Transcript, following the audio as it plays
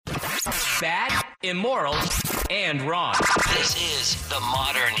bad, immoral, and wrong. This is the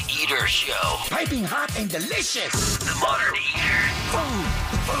Modern Eater Show. Piping hot and delicious. The Modern Eater.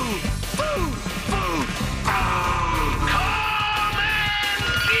 Food. Come and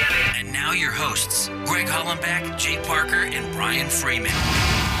get it. And now your hosts, Greg Hollenbach, Jay Parker, and Brian Freeman.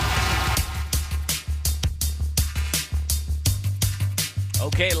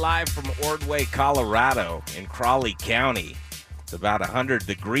 Okay, live from Ordway, Colorado in Crawley County. It's about 100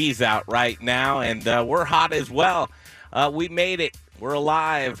 degrees out right now, and we're hot as well. We made it. We're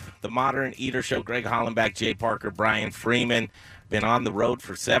alive. The Modern Eater Show. Greg Hollenbach, Jay Parker, Brian Freeman. Been on the road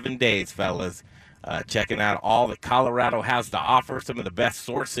for 7 days, fellas. Checking out all that Colorado has to offer, some of the best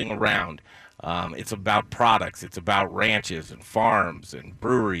sourcing around. It's about products. It's about ranches and farms and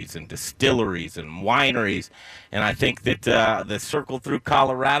breweries and distilleries and wineries. And I think that the circle through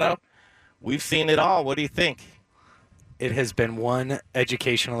Colorado, we've seen it all. What do you think? It has been one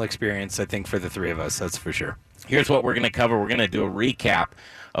educational experience, I think, for the three of us. That's for sure. Here's what we're going to cover. We're going to do a recap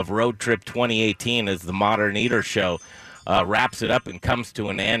of Road Trip 2018 as the Modern Eater Show wraps it up and comes to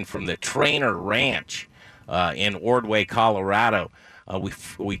an end from the Trainor Ranch in Ordway, Colorado.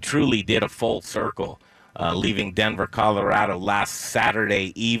 We truly did a full circle, leaving Denver, Colorado last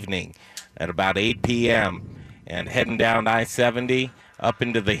Saturday evening at about 8 p.m. and heading down I-70 up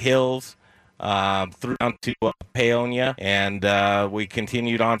into the hills through down to Paonia, and we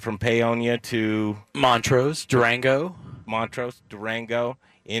continued on from Paonia to Montrose, Durango,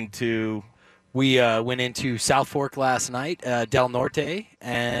 into... We went into South Fork last night, Del Norte,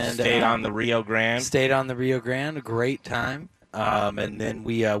 and stayed on the Rio Grande. A great time. And then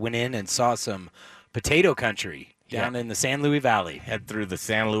we went in and saw some potato country down in the San Luis Valley. Head through the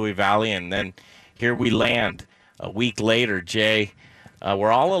San Luis Valley, and then here we land a week later, Jay.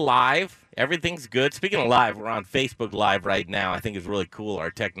 We're all alive. Everything's good. Speaking of live, we're on Facebook Live right now. I think it's really cool.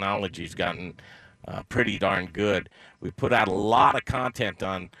 Our technology's gotten pretty darn good. We put out a lot of content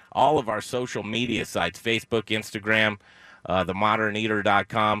on all of our social media sites, Facebook, Instagram,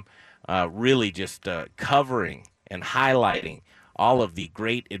 themoderneater.com, really just covering and highlighting all of the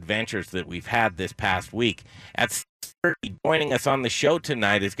great adventures that we've had this past week. At 6:30, joining us on the show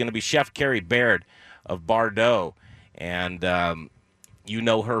tonight is going to be Chef Carrie Baird of Bordeaux, and you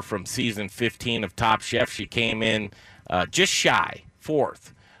know her from season 15 of Top Chef. She came in just shy,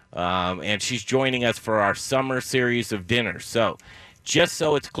 fourth. And she's joining us for our summer series of dinners. So, just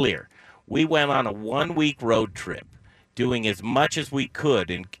so it's clear, we went on a 1-week road trip, doing as much as we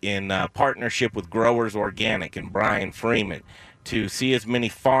could in partnership with Growers Organic and Brian Freeman to see as many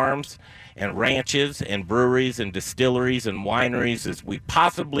farms and ranches and breweries and distilleries and wineries as we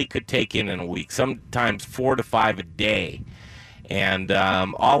possibly could take in a week, sometimes 4 to 5 a day. And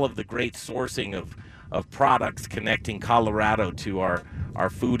all of the great sourcing of products connecting Colorado to our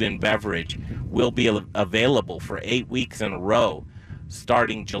food and beverage will be available for 8 weeks in a row,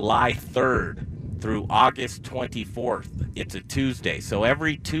 starting July 3rd through August 24th. It's a Tuesday. So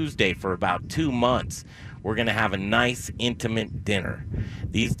every Tuesday for about 2 months, we're going to have a nice, intimate dinner.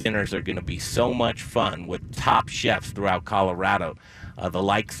 These dinners are going to be so much fun with top chefs throughout Colorado, the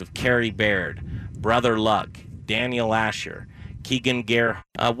likes of Carrie Baird, Brother Luck, Daniel Asher, Keegan Gerhard.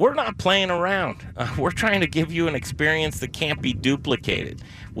 We're not playing around. We're trying to give you an experience that can't be duplicated,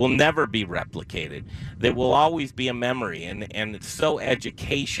 will never be replicated, that will always be a memory, and it's so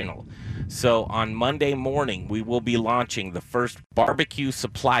educational. So on Monday morning, we will be launching the first barbecue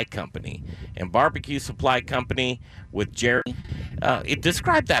supply company. And barbecue supply company with Jerry.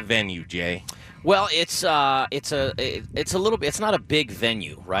 Describe that venue, Jay. Well, it's a little bit. It's not a big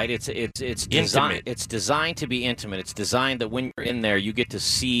venue, right? It's designed. Intimate. It's designed to be intimate. It's designed that when you're in there, you get to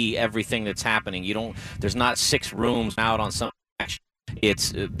see everything that's happening. There's not 6 rooms out on some.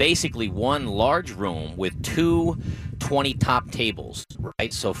 It's basically one large room with 2 20-top tables,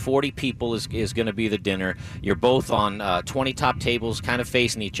 right? So 40 people is going to be the dinner. You're both on 20 top tables, kind of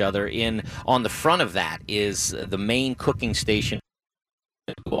facing each other. On the front of that is the main cooking station.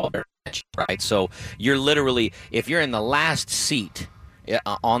 Right, so you're literally, if you're in the last seat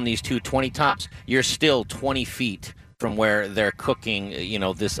on these 2 20 tops, you're still 20 feet from where they're cooking,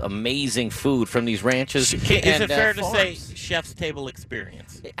 this amazing food from these ranches. Is it fair to say chef's table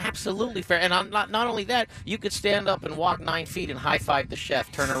experience? Absolutely fair. And not only that, you could stand up and walk 9 feet and high-five the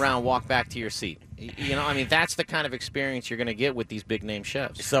chef, turn around, walk back to your seat. That's the kind of experience you're going to get with these big-name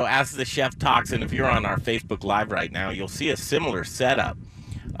chefs. So as the chef talks, and if you're on our Facebook Live right now, you'll see a similar setup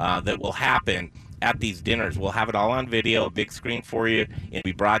that will happen at these dinners. We'll have it all on video, a big screen for you. It'll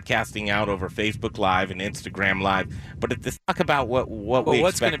be broadcasting out over Facebook Live and Instagram Live. But let's talk about what we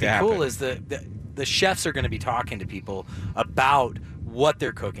what's going expect to to happen. be cool is the chefs are going to be talking to people about what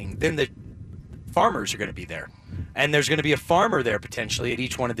they're cooking. Then farmers are going to be there. And there's going to be a farmer there potentially at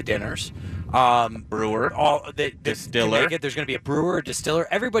each one of the dinners. Brewer, distiller. There's going to be a brewer, a distiller.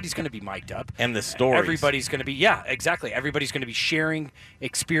 Everybody's going to be mic'd up. And the stories. Everybody's going to be, exactly. Everybody's going to be sharing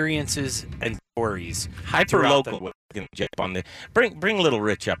experiences and stories. Hyper local. Jump on the bring Little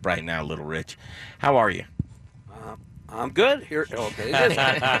Rich up right now. Little Rich, how are you? I'm good here. Okay,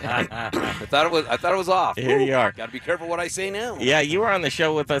 I thought it was off. Here you are. Got to be careful what I say now. Yeah, you were on the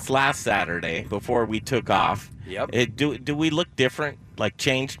show with us last Saturday before we took off. Yep. Do we look different? Like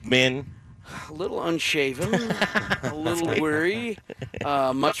changed men? A little unshaven, a little weary,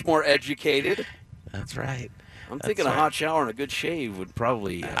 much more educated. That's right. I'm thinking a hot shower and a good shave would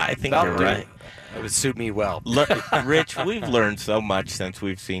probably. I think you're right. It would suit me well. Rich, we've learned so much since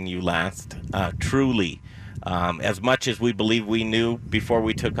we've seen you last. Truly. As much as we believe we knew before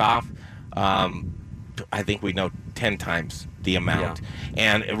we took off, I think we know 10 times the amount.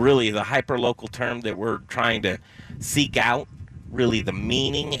 Yeah. And really, the hyper-local term that we're trying to seek out, really the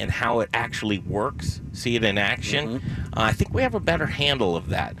meaning and how it actually works, see it in action, I think we have a better handle of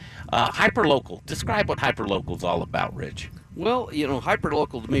that. Hyper-local, describe what hyper-local is all about, Rich. Well,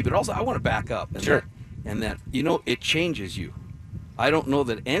 hyper-local to me, but also I want to back up. Sure. That it changes you. I don't know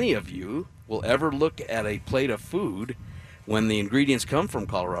that any of you will ever look at a plate of food when the ingredients come from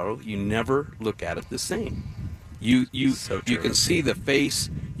Colorado. You never look at it the same. You can see the face,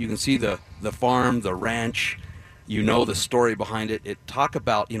 you can see the farm, the ranch, the story behind it. Talk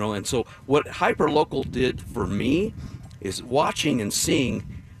about, and so what hyperlocal did for me is watching and seeing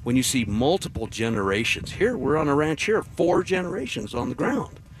when you see multiple generations. Here we're on a ranch here, 4 generations on the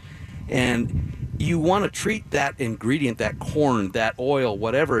ground. And you want to treat that ingredient, that corn, that oil,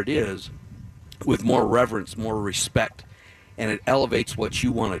 whatever it is, with more reverence, more respect, and it elevates what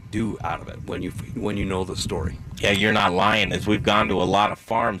you want to do out of it when you know the story. Yeah, you're not lying. As we've gone to a lot of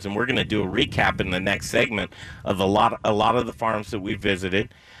farms, and we're going to do a recap in the next segment of a lot of the farms that we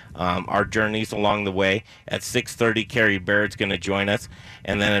visited, our journeys along the way. At 6:30, Carrie Baird's going to join us,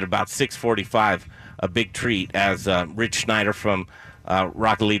 and then at about 6:45, a big treat as Rich Schneider from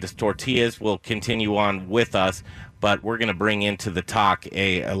Raquelitas Tortillas will continue on with us. But we're going to bring into the talk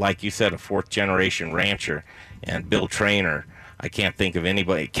like you said, a 4th-generation rancher, and Bill Trainor. I can't think of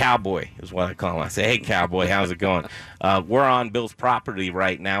anybody. Cowboy is what I call him. I say, hey, Cowboy, how's it going? We're on Bill's property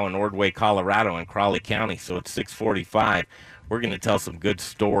right now in Ordway, Colorado, in Crawley County. So it's 6:45. We're going to tell some good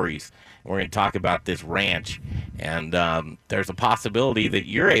stories. We're going to talk about this ranch. And there's a possibility that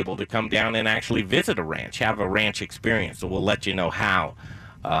you're able to come down and actually visit a ranch, have a ranch experience. So we'll let you know how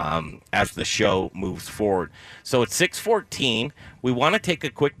as the show moves forward. So at 6:14, we want to take a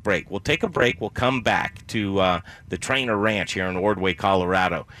quick break. We'll take a break. We'll come back to the Trainor Ranch here in Ordway,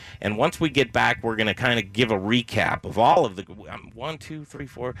 Colorado. And once we get back, we're going to kind of give a recap of all of the 1, 2, 3,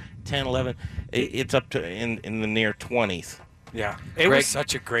 4, 10, 11. It's up to in the near 20s. Yeah. It was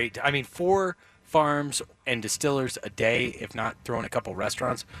such a great, 4 farms and distillers a day, if not throwing a couple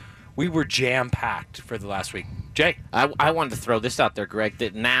restaurants. We were jam-packed for the last week. Jay? I wanted to throw this out there, Greg,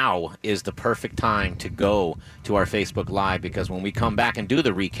 that now is the perfect time to go to our Facebook Live, because when we come back and do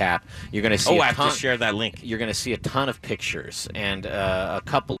the recap, you're going to see I have to share that link. You're going to see a ton of pictures and a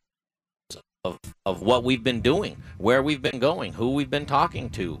couple of what we've been doing, where we've been going, who we've been talking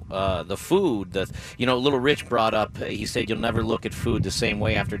to, the food. Little Rich brought up, he said you'll never look at food the same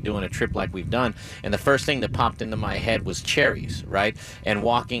way after doing a trip like we've done. And the first thing that popped into my head was cherries, right? And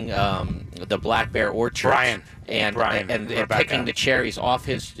walking the Black Bear orchard. Brian and picking the cherries off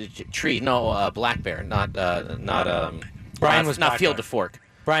his tree. No, Black Bear, not Brian was not Field to Fork.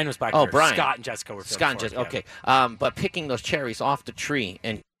 Brian was back there. Brian. Scott and Jessica were Scott and Jessica, okay. But picking those cherries off the tree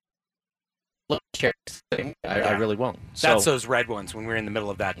and cherries, I really won't. That's those red ones when we were in the middle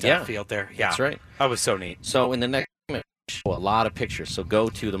of that field there. Yeah, that's right. That was so neat. So in the next segment, show a lot of pictures. So go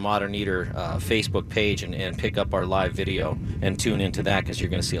to the Modern Eater Facebook page and pick up our live video and tune into that, because you're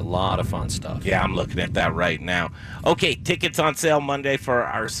going to see a lot of fun stuff. Yeah, I'm looking at that right now. Okay, tickets on sale Monday for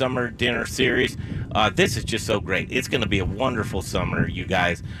our summer dinner series. This is just so great. It's going to be a wonderful summer, you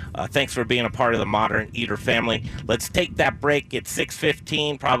guys. Thanks for being a part of the Modern Eater family. Let's take that break. It's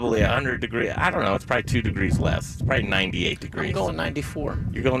 6:15, probably 100 degrees. I don't know. It's probably 2 degrees less. It's probably 98 degrees. I'm going 94.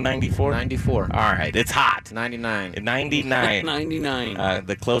 You're going 94? 94. All right. It's hot. 99. 99. 99.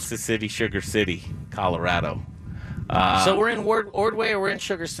 The closest city, Sugar City, Colorado. So we're in Ordway or we're in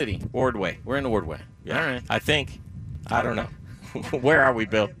Sugar City? Ordway. We're in Ordway. Yeah. All right. I think. I don't know. Where are we,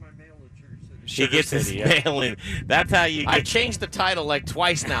 Bill? He gets his mail in. That's how you get. I changed the title like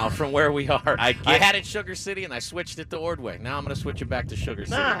twice now from where we are. I had it Sugar City and I switched it to Ordway. Now I'm going to switch it back to Sugar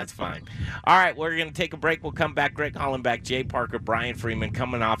City. Nah, that's fine. All right, we're going to take a break. We'll come back. Greg Hollenbach, Jay Parker, Brian Freeman,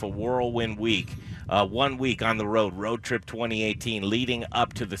 coming off a whirlwind week. 1 week on the road, Road Trip 2018, leading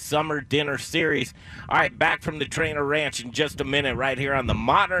up to the Summer Dinner Series. All right, back from the Trainor Ranch in just a minute right here on the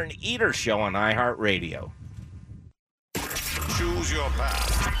Modern Eater Show on iHeartRadio. Choose your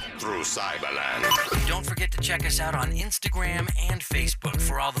path through Cyberland. Don't forget to check us out on Instagram and Facebook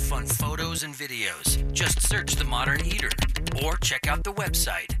for all the fun photos and videos. Just search The Modern Eater or check out the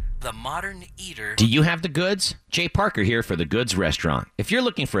website, The Modern Eater. Do you have the goods? Jay Parker here for The Goods Restaurant. If you're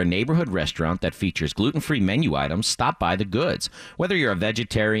looking for a neighborhood restaurant that features gluten-free menu items, stop by The Goods. Whether you're a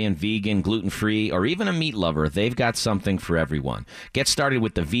vegetarian, vegan, gluten-free, or even a meat lover, they've got something for everyone. Get started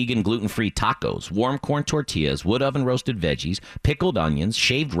with the vegan gluten-free tacos, warm corn tortillas, wood oven roasted veggies, pickled onions,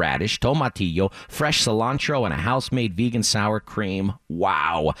 shaved radish, tomatillo, fresh cilantro, and a house-made vegan sour cream.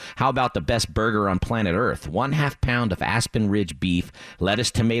 Wow! How about the best burger on planet Earth? 1/2 pound of Aspen Ridge beef,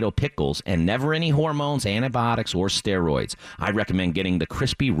 lettuce, tomato, pickles, and never any hormones, antibiotics, or steroids. I recommend getting the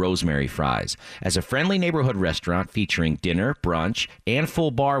crispy rosemary fries. As a friendly neighborhood restaurant featuring dinner, brunch, and full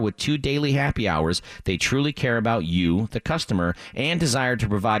bar with 2 daily happy hours, they truly care about you, the customer, and desire to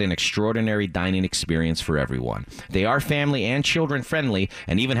provide an extraordinary dining experience for everyone. They are family and children friendly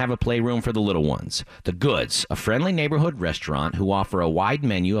and even have a playroom for the little ones. The Goods, a friendly neighborhood restaurant who offer a wide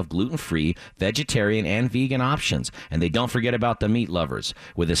menu of gluten-free, vegetarian, and vegan options. And they don't forget about the meat lovers,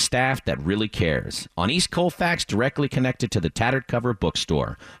 with a staff that really cares. On East Colfax, directly connected to the Tattered Cover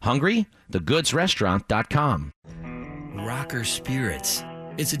Bookstore. Hungry? TheGoodsRestaurant.com. Rocker Spirits.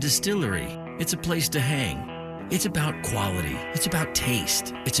 It's a distillery. It's a place to hang. It's about quality. It's about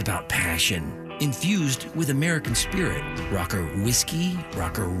taste. It's about passion. Infused with American spirit. Rocker whiskey,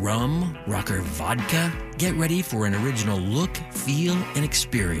 rocker rum, rocker vodka. Get ready for an original look, feel, and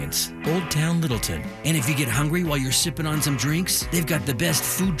experience. Old Town Littleton. And if you get hungry while you're sipping on some drinks, they've got the best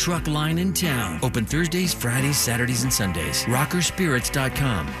food truck line in town. Open Thursdays, Fridays, Saturdays, and Sundays.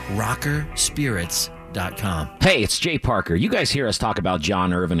 Rockerspirits.com. Rockerspirits.com. Hey, it's Jay Parker. You guys hear us talk about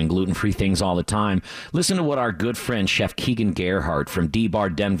John Irvin and gluten-free things all the time. Listen to what our good friend Chef Keegan Gerhard from D-Bar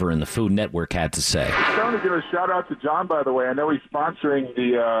Denver and the Food Network had to say. I want to give a shout out to John, by the way. I know he's sponsoring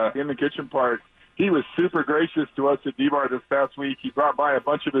the In the Kitchen part. He was super gracious to us at D-Bar this past week. He brought by a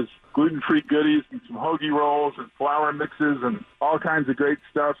bunch of his gluten-free goodies and some hoagie rolls and flour mixes and all kinds of great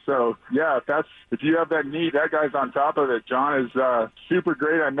stuff. So, yeah, if you have that need, that guy's on top of it. John is super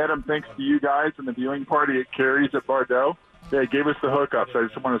great. I met him thanks to you guys and the viewing party at Carrie's at Bordeaux. Yeah, he gave us the hookup, so I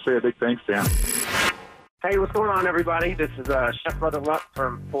just want to say a big thanks to him. Hey, what's going on, everybody? This is Chef Brother Luck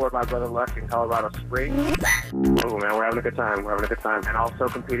from Forward by Brother Luck in Colorado Springs. Oh, man, we're having a good time. And also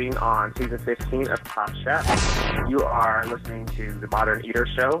competing on Season 15 of Top Chef. You are listening to The Modern Eater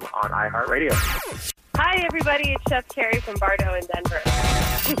Show on iHeartRadio. Hi, everybody. It's Chef Carrie from Bordeaux in Denver.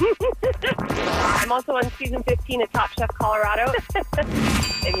 I'm also on Season 15 of Top Chef Colorado.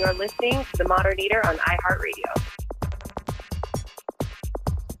 And you're listening to The Modern Eater on iHeartRadio.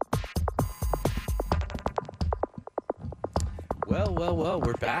 Well,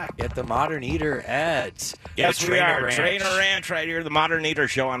 we're back at the Modern Eater at Yes, we are. Ranch. Trainor Ranch right here, the Modern Eater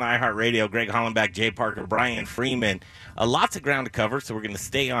Show on iHeartRadio. Greg Hollenbach, Jay Parker, Brian Freeman. Lots of ground to cover, so we're going to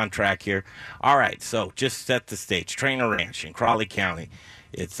stay on track here. All right, so just set the stage. Trainor Ranch in Crawley County.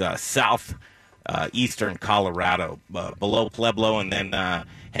 It's south eastern Colorado, below Pueblo, and then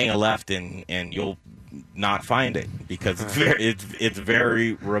hang a left and you'll not find it because it's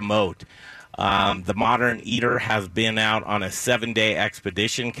very remote. The Modern Eater has been out on a 7-day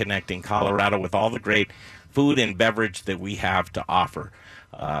expedition connecting Colorado with all the great food and beverage that we have to offer.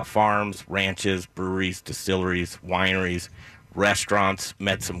 Farms, ranches, breweries, distilleries, wineries, restaurants.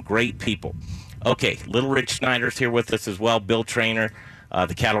 Met some great people. Okay, Little Rich Snyder's here with us as well. Bill Trainor,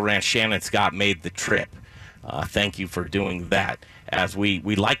 the Cattle Ranch Shannon Scott made the trip. Thank you for doing that. As we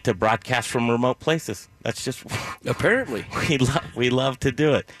like to broadcast from remote places. That's just apparently we love to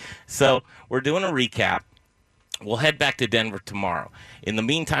do it. So we're doing a recap. We'll head back to Denver tomorrow. In the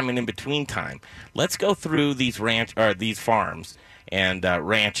meantime and in between time, let's go through these farms and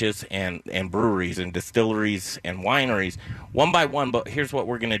ranches and breweries and distilleries and wineries one by one. But here's what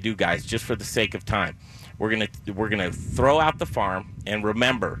we're going to do, guys, just for the sake of time. We're gonna throw out the farm, and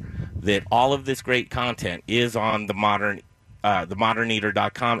remember that all of this great content is on the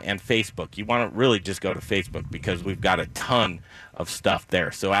moderneater.com and Facebook. You want to really just go to Facebook because we've got a ton of stuff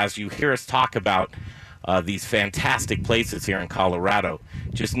there. So as you hear us talk about these fantastic places here in Colorado,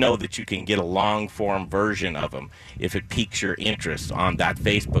 just know that you can get a long-form version of them if it piques your interest on that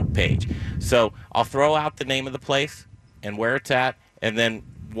Facebook page. So I'll throw out the name of the place and where it's at, and then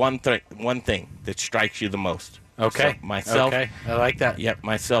one thing that strikes you the most. Okay. So myself. Okay. I like that. Yep.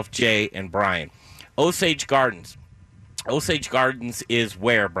 Myself, Jay, and Brian. Osage Gardens. Osage Gardens is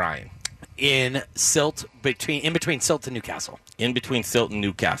where, Brian? in between Silt and Newcastle. In between Silt and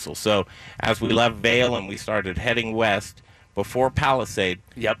Newcastle. So as we left Vale and we started heading west, before Palisade,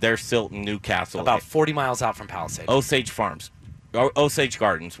 there's Silt and Newcastle. About 40 miles out from Palisade. Osage Farms. Osage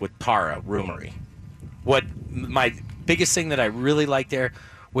Gardens with Tara Roomery. What my biggest thing that I really liked there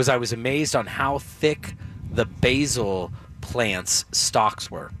was I was amazed on how thick the basil plants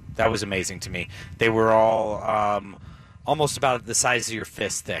stalks were. That was amazing to me. They were all almost about the size of your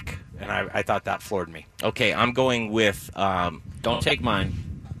fist thick, and I thought that floored me. Okay, I'm going with don't take mine.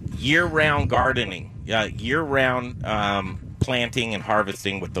 Year-round gardening, year-round planting and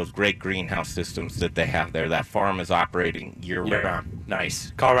harvesting with those great greenhouse systems that they have there. That farm is operating year-round.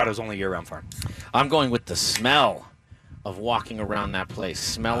 Nice. Colorado's only year-round farm. I'm going with the smell of walking around that place,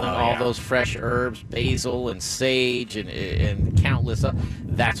 smelling all those fresh herbs, basil and sage and countless.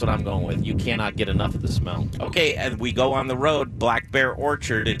 That's what I'm going with. You cannot get enough of the smell. Okay, and we go on the road. Black Bear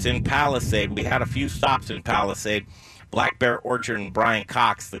Orchard. It's in Palisade. We had a few stops in Palisade. Black Bear Orchard and Brian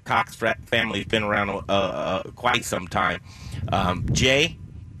Cox. The Cox family's been around quite some time. Jay,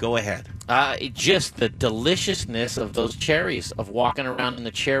 go ahead. Just the deliciousness of those cherries, of walking around in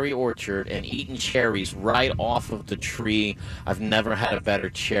the cherry orchard and eating cherries right off of the tree. I've never had a better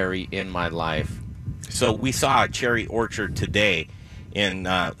cherry in my life. So we saw a cherry orchard today in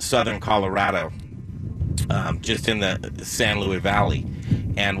southern Colorado, just in the San Luis Valley.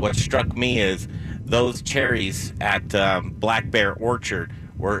 And what struck me is those cherries at Black Bear Orchard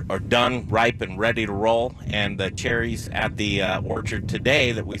are done, ripe, and ready to roll, and the cherries at the orchard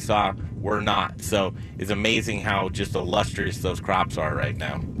today that we saw were not. So it's amazing how just illustrious those crops are right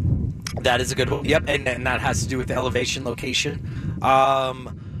now. That is a good one. Yep, and that has to do with the elevation, location.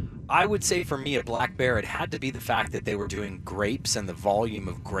 I would say for me at Black Bear, it had to be the fact that they were doing grapes and the volume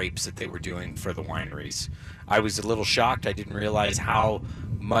of grapes that they were doing for the wineries. I was a little shocked. I didn't realize how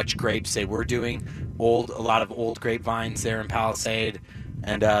much grapes they were doing. A lot of old grapevines there in Palisade.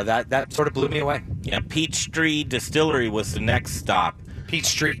 And that sort of blew me away. Yeah, Peachtree Distillery was the next stop.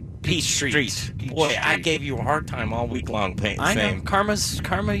 Peachtree. Boy, I gave you a hard time all week long. I know. Karma,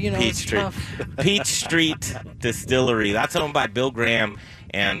 it's tough. Peach Street Distillery. That's owned by Bill Graham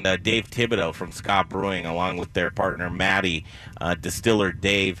and Dave Thibodeau from Scott Brewing, along with their partner Maddie, distiller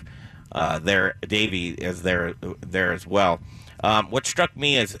Davey is there as well. What struck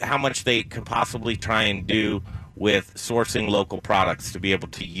me is how much they could possibly try and do with sourcing local products to be able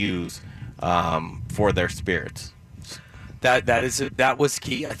to use for their spirits. That was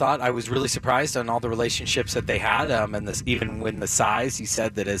key. I thought I was really surprised on all the relationships that they had, and even when the size. He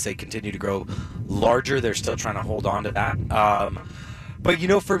said that as they continue to grow larger, they're still trying to hold on to that. But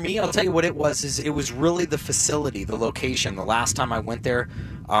for me, I'll tell you what it was. It was really the facility, the location. The last time I went there,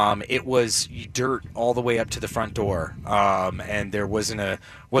 it was dirt all the way up to the front door, and there wasn't a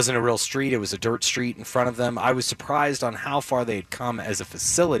real street. It was a dirt street in front of them. I was surprised on how far they had come as a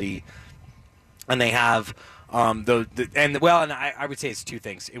facility, and they have. I would say it's two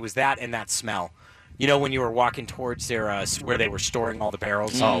things. It was that and that smell. When you were walking towards their where they were storing all the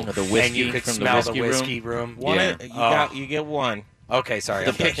barrels, the whiskey, and you could smell the whiskey room. You get one. Okay, sorry.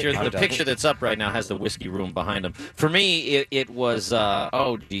 The picture that's up right now has the whiskey room behind them. For me, it was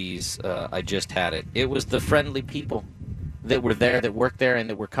I just had it. It was the friendly people that were there, that worked there, and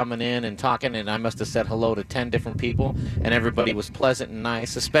that were coming in and talking, and I must have said hello to 10 different people, and everybody was pleasant and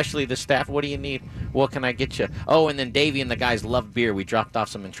nice, especially the staff. What do you need? What can I get you? Oh, and then Davey and the guys loved beer. We dropped off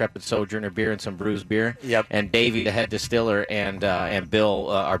some Intrepid Sojourner beer and some Brews beer. Yep. And Davey, the head distiller, and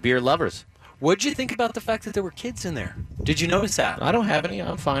Bill are beer lovers. What'd you think about the fact that there were kids in there? Did you notice that? I don't have any.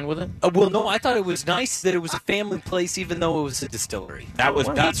 I'm fine with it. Well, no, I thought it was nice that it was a family place, even though it was a distillery. That was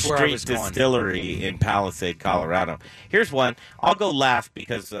Peach Street Distillery in Palisade, Colorado. Here's one. I'll go last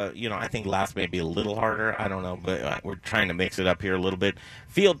because, I think last may be a little harder. I don't know, but we're trying to mix it up here a little bit.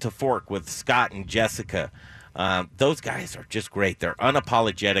 Field to Fork with Scott and Jessica. Those guys are just great. They're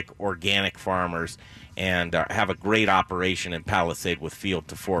unapologetic, organic farmers and have a great operation in Palisade with Field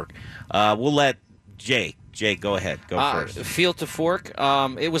to Fork. We'll let Jay, go ahead. Go first. Field to Fork,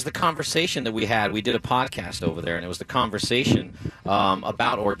 it was the conversation that we had. We did a podcast over there, and it was the conversation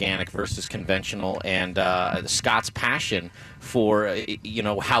about organic versus conventional and Scott's passion for,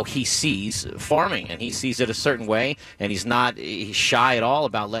 how he sees farming. And he sees it a certain way, and he's shy at all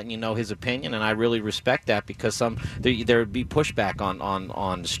about letting you know his opinion, and I really respect that because there would be pushback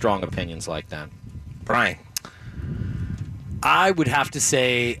on strong opinions like that. Brian. I would have to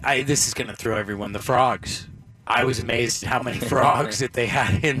say, this is going to throw everyone, the frogs. I was amazed at how many frogs that they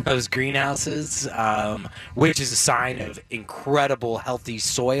had in those greenhouses, which is a sign of incredible healthy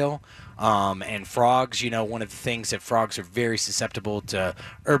soil. And frogs, one of the things that frogs are very susceptible to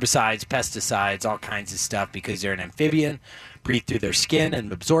herbicides, pesticides, all kinds of stuff because they're an amphibian, breathe through their skin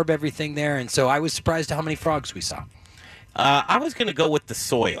and absorb everything there. And so I was surprised at how many frogs we saw. I was going to go with the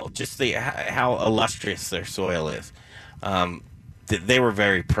soil, just how illustrious their soil is. They were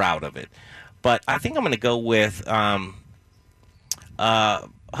very proud of it. But I think I'm going to go with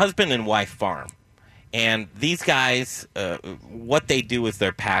husband and wife farm. And these guys, what they do is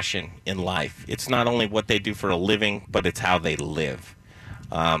their passion in life. It's not only what they do for a living, but it's how they live.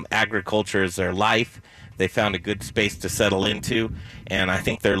 Agriculture is their life. They found a good space to settle into, and I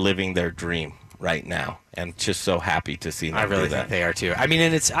think they're living their dream right now. And just so happy to see them I really do that. think they are too. I mean,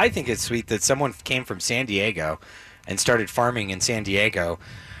 and I think it's sweet that someone came from San Diego and started farming in San Diego.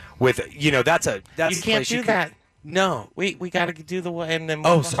 With that's you can't do that. No, we got to do the one. And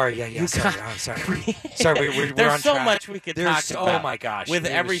oh, sorry, yeah. Sorry. We're There's on so track. much we could talk about. Oh my gosh! With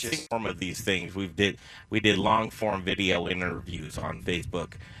every single form of these things, we did long form video interviews on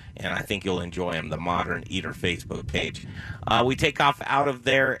Facebook, and I think you'll enjoy them. The Modern Eater Facebook page. We take off out of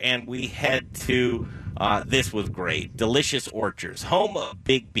there and we head to. This was great. Delicious Orchards, home of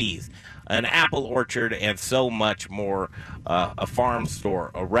Big B's. An apple orchard, and so much more. A farm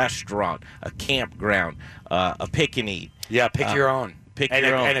store, a restaurant, a campground, a pick and eat. Yeah, pick your own.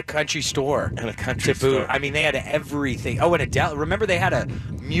 And a country store. And a country store. I mean, they had everything. Oh, and remember they had a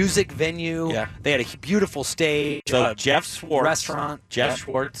music venue. Yeah. They had a beautiful stage. So Jeff Schwartz, restaurant.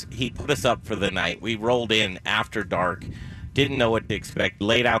 Schwartz, he put us up for the night. We rolled in after dark. Didn't know what to expect.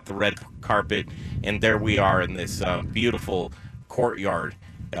 Laid out the red carpet, and there we are in this beautiful courtyard.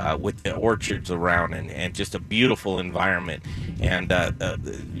 With the orchards around and just a beautiful environment. And,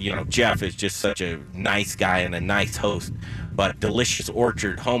 Jeff is just such a nice guy and a nice host. But Delicious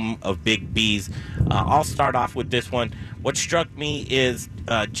Orchard, home of Big B's. I'll start off with this one. What struck me is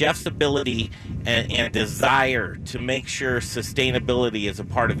Jeff's ability and desire to make sure sustainability is a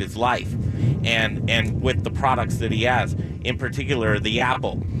part of his life. And with the products that he has, in particular, the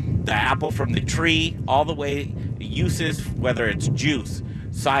apple. The apple from the tree all the way, uses, whether it's juice,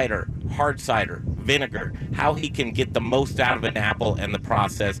 cider, hard cider, vinegar, how he can get the most out of an apple and the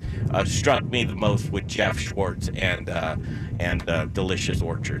process struck me the most with Jeff Schwartz and Delicious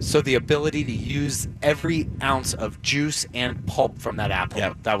Orchard. So the ability to use every ounce of juice and pulp from that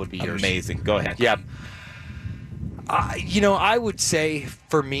apple, that would be yours. Amazing. Go ahead. Yeah. I would say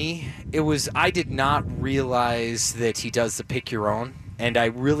for me, I did not realize that he does the pick your own. And I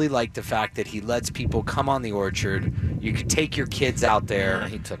really like the fact that he lets people come on the orchard. You could take your kids out there.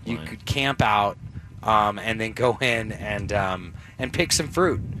 You could camp out, and then go in and pick some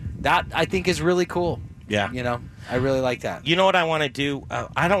fruit. That I think is really cool. Yeah. I really like that. You know what I want to do?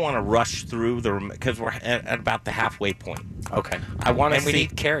 I don't want to rush through because we're at about the halfway point. Okay. We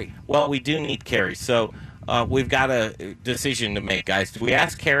need Carrie. Well, we do need Carrie. So we've got a decision to make, guys. Do we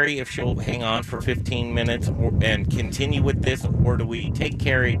ask Carrie if she'll hang on for 15 minutes and continue with this, or do we take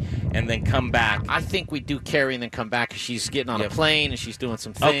Carrie and then come back? I think we do Carrie and then come back because she's getting on a plane and she's doing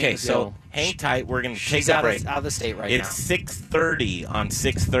some things. Okay, so hang tight. We're going to take a break. She's out of the state right now. It's 6:30 on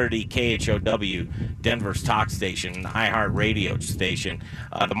 630 KHOW, Denver's talk station, iHeart radio station.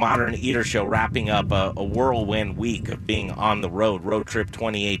 The Modern Eater Show wrapping up a whirlwind week of being on the road. Road Trip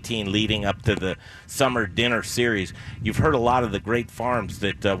 2018 leading up to the summer dinner series. You've heard a lot of the great farms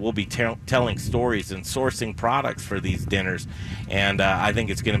that will be telling stories and sourcing products for these dinners, and I think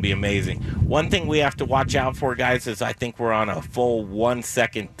it's going to be amazing. One thing we have to watch out for, guys, is I think we're on a full 1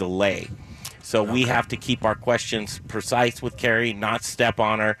 second delay. So we have to keep our questions precise with Carrie, not step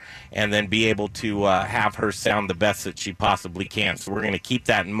on her, and then be able to have her sound the best that she possibly can. So we're going to keep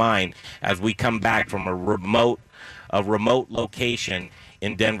that in mind as we come back from a remote location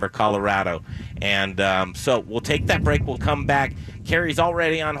in Denver, Colorado. And so we'll take that break. We'll come back. Carrie's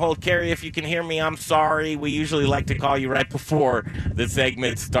already on hold. Carrie, if you can hear me, I'm sorry. We usually like to call you right before the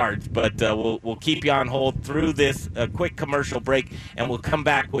segment starts, but we'll keep you on hold through this quick commercial break, and we'll come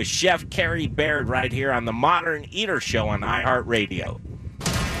back with Chef Carrie Baird right here on the Modern Eater Show on iHeartRadio.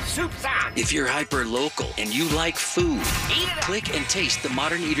 Soup's on. If you're hyper local and you like food, click and taste the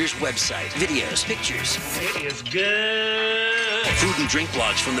Modern Eater's website. Videos, pictures. It is good. Food and drink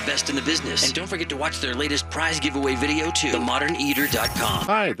blogs from the best in the business. And don't forget to watch their latest prize giveaway video too. TheModernEater.com.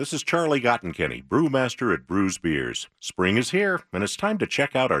 Hi, this is Charlie Gottenkenny, brewmaster at Brews Beers. Spring is here, and it's time to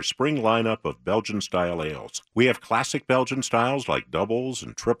check out our spring lineup of Belgian-style ales. We have classic Belgian styles like doubles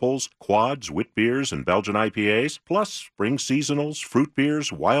and triples, quads, wit beers, and Belgian IPAs, plus spring seasonals, fruit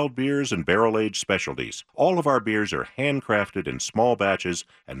beers, wild beers, and barrel-aged specialties. All of our beers are handcrafted in small batches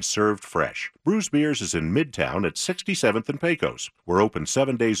and served fresh. Brews Beers is in Midtown at 67th and Pecos. We're open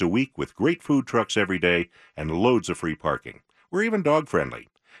 7 days a week with great food trucks every day and loads of free parking. We're even dog-friendly.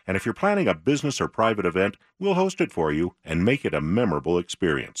 And if you're planning a business or private event, we'll host it for you and make it a memorable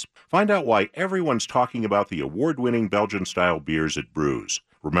experience. Find out why everyone's talking about the award-winning Belgian-style beers at Brews.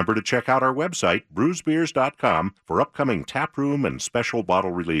 Remember to check out our website, brewsbeers.com, for upcoming taproom and special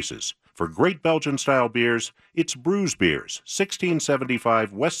bottle releases. For great Belgian-style beers, it's Brews Beers,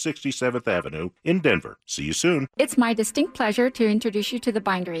 1675 West 67th Avenue in Denver. See you soon. It's my distinct pleasure to introduce you to the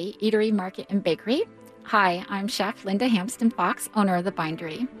Bindery, Eatery, Market, and Bakery. Hi, I'm Chef Linda Hampston Fox, owner of the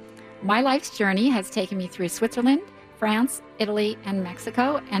Bindery. My life's journey has taken me through Switzerland, France, Italy, and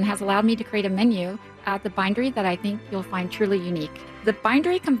Mexico, and has allowed me to create a menu at the Bindery that I think you'll find truly unique. The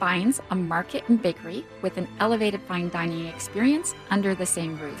Bindery combines a market and bakery with an elevated fine dining experience under the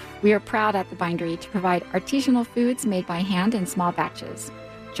same roof. We are proud at the Bindery to provide artisanal foods made by hand in small batches.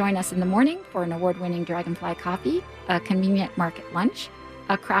 Join us in the morning for an award-winning Dragonfly coffee, a convenient market lunch,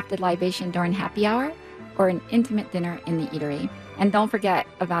 a crafted libation during happy hour, or an intimate dinner in the eatery. And don't forget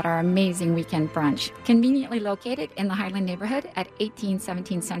about our amazing weekend brunch, conveniently located in the Highland neighborhood at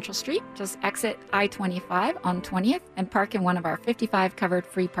 1817 Central Street. Just exit I-25 on 20th and park in one of our 55 covered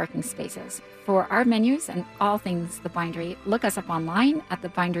free parking spaces. For our menus and all things The Bindery, look us up online at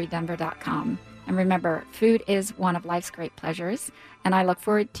thebinderydenver.com. And remember, food is one of life's great pleasures, and I look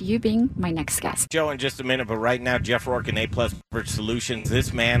forward to you being my next guest. Joe, in just a minute, but right now, Jeff Rourke and A+ Beverage Solutions.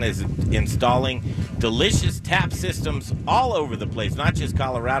 This man is installing delicious tap systems all over the place, not just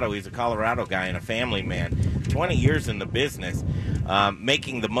Colorado. He's a Colorado guy and a family man. 20 years in the business,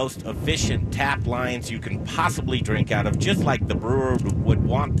 making the most efficient tap lines you can possibly drink out of, just like the brewer would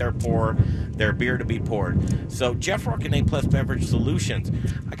want their beer to be poured. So Jeff Rourke and A+ Beverage Solutions,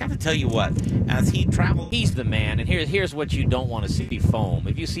 I got to tell you what, as he travels, he's the man. And here's what you don't want to see: foam.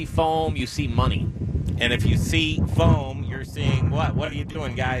 If you see foam, you see money. And if you see foam, you're seeing what? What are you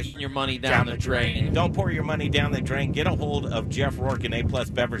doing, guys? Your money down the drain. Don't pour your money down the drain. Get a hold of Jeff Rourke and A+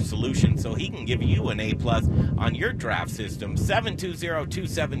 Beverage Solutions so he can give you an A+ on your draft system.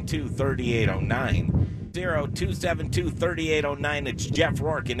 720-272-3809. 272-3809. It's Jeff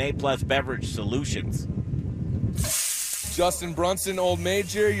Rourke and A+ Beverage Solutions. Justin Brunson, Old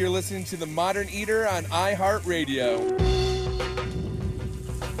Major. You're listening to The Modern Eater on iHeartRadio.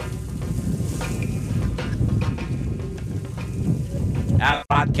 Out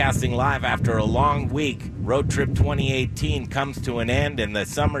broadcasting live after a long week, Road Trip 2018 comes to an end, and the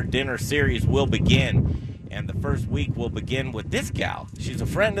summer dinner series will begin. And the first week will begin with this gal. She's a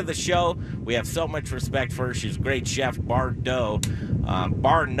friend of the show. We have so much respect for her. She's a great chef, bar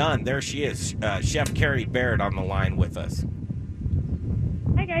none. There she is, Chef Carrie Baird on the line with us.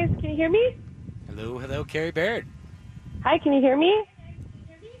 Hi, guys. Can you hear me? Hello, Carrie Baird. Hi, can you hear me?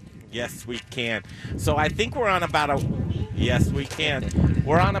 Yes, we can. So I think we're on about a... Yes, we can.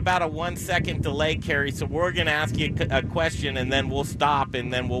 We're on about a 1 second delay, Carrie, so we're going to ask you a question, and then we'll stop,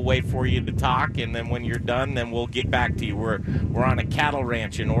 and then we'll wait for you to talk, and then when you're done, then we'll get back to you. We're on a cattle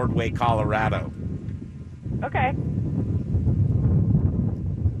ranch in Ordway, Colorado. Okay.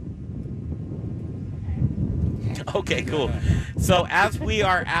 Okay, cool. So as we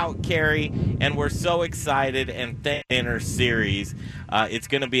are out, Carrie, and we're so excited, and dinner series, it's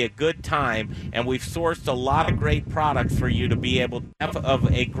going to be a good time, and we've sourced a lot of great products for you to be able to have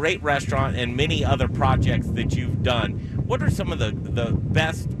of a great restaurant and many other projects that you've done. What are some of the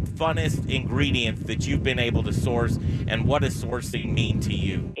best, funnest ingredients that you've been able to source, and what does sourcing mean to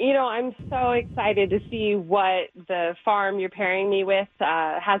you? You know, I'm so excited to see what the farm you're pairing me with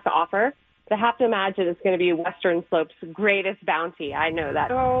has to offer. I have to imagine it's going to be Western Slope's greatest bounty. I know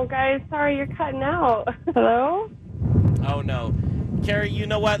that. Oh, guys, sorry, you're cutting out. Hello? Oh, no. Carrie, you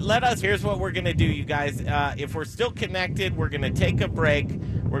know what? Here's what we're going to do, you guys. If we're still connected, we're going to take a break.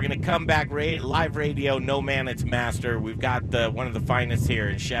 We're going to come back, live radio, no man, it's master. We've got one of the finest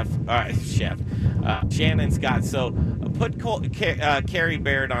here, Shannon Scott. So put Carrie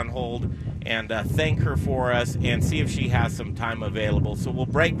Baird on hold and thank her for us and see if she has some time available. So we'll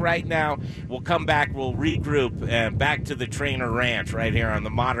break right now. We'll come back. We'll regroup back to the Trainor Ranch right here on the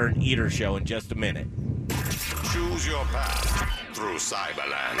Modern Eater Show in just a minute. Choose your path through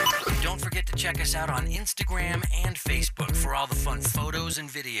Cyberland. Don't forget to check us out on Instagram and Facebook for all the fun photos and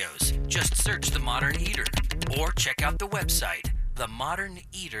videos. Just search The Modern Eater or check out the website,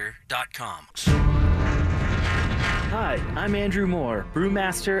 themoderneater.com. Hi, I'm Andrew Moore,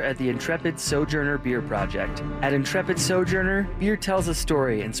 brewmaster at the Intrepid Sojourner Beer Project. At Intrepid Sojourner, beer tells a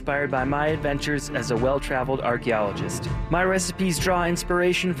story inspired by my adventures as a well-traveled archaeologist. My recipes draw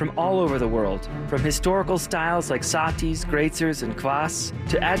inspiration from all over the world, from historical styles like Satis, Greitzers, and Kvass,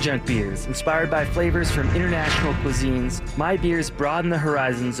 to adjunct beers inspired by flavors from international cuisines. My beers broaden the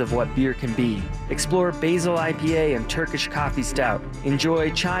horizons of what beer can be. Explore Basil IPA and Turkish Coffee Stout.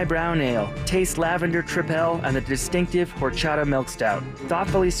 Enjoy Chai Brown Ale, taste Lavender Tripel and the distinctive Horchata Milk Stout.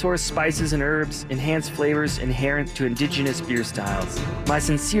 Thoughtfully sourced spices and herbs enhance flavors inherent to indigenous beer styles. My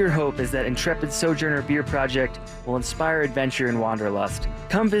sincere hope is that Intrepid Sojourner Beer Project will inspire adventure and wanderlust.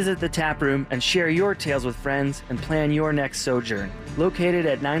 Come visit the tap room and share your tales with friends and plan your next sojourn. Located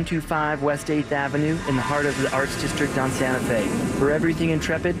at 925 West 8th Avenue in the heart of the Arts District on Santa Fe. For everything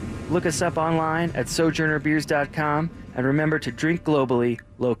Intrepid, look us up online at sojournerbeers.com and remember to drink globally,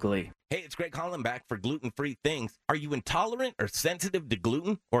 locally. Hey, it's Greg Hollenbach for Gluten-Free Things. Are you intolerant or sensitive to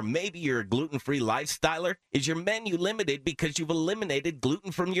gluten? Or maybe you're a gluten-free lifestyler? Is your menu limited because you've eliminated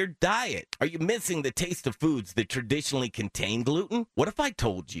gluten from your diet? Are you missing the taste of foods that traditionally contain gluten? What if I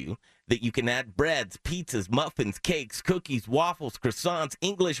told you that you can add breads, pizzas, muffins, cakes, cookies, waffles, croissants,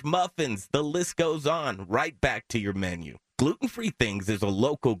 English muffins, the list goes on, right back to your menu? Gluten-Free Things is a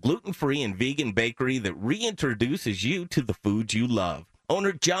local gluten-free and vegan bakery that reintroduces you to the foods you love.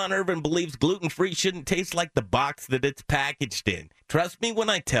 Owner John Irvin believes gluten-free shouldn't taste like the box that it's packaged in. Trust me when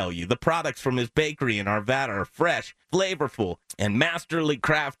I tell you, the products from his bakery in Arvada are fresh, flavorful, and masterly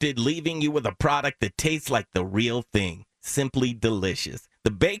crafted, leaving you with a product that tastes like the real thing. Simply delicious.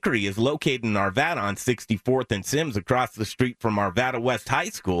 The bakery is located in Arvada on 64th and Sims across the street from Arvada West High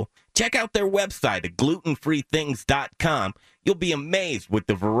School. Check out their website at glutenfreethings.com. You'll be amazed with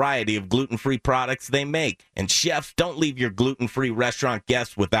the variety of gluten-free products they make. And chefs, don't leave your gluten-free restaurant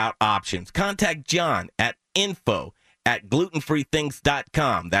guests without options. Contact John at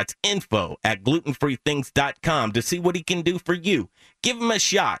info@glutenfreethings.com. That's info@glutenfreethings.com to see what he can do for you. Give him a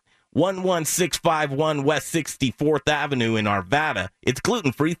shot. 11651 West 64th Avenue in Arvada. It's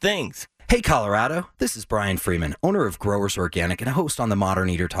Gluten-Free Things. Hey Colorado, this is Brian Freeman, owner of Growers Organic and a host on the Modern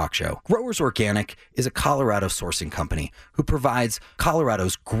Eater Talk Show. Growers Organic is a Colorado sourcing company who provides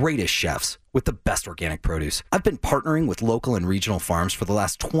Colorado's greatest chefs with the best organic produce. I've been partnering with local and regional farms for the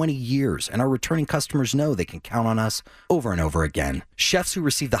last 20 years, and our returning customers know they can count on us over and over again. Chefs who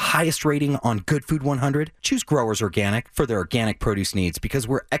receive the highest rating on Good Food 100 choose Growers Organic for their organic produce needs because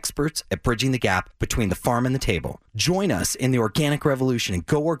we're experts at bridging the gap between the farm and the table. Join us in the organic revolution and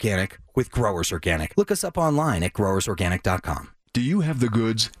go organic with Growers Organic. Look us up online at growersorganic.com. Do you have the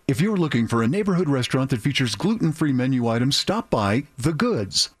goods? If you're looking for a neighborhood restaurant that features gluten-free menu items, stop by The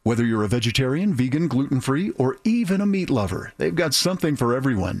Goods. Whether you're a vegetarian, vegan, gluten-free, or even a meat lover, they've got something for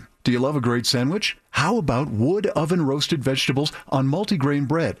everyone. Do you love a great sandwich? How about wood oven roasted vegetables on multigrain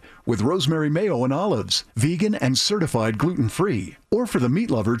bread with rosemary mayo and olives, vegan and certified gluten-free? Or for the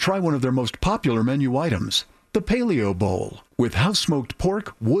meat lover, try one of their most popular menu items, the Paleo Bowl, with house-smoked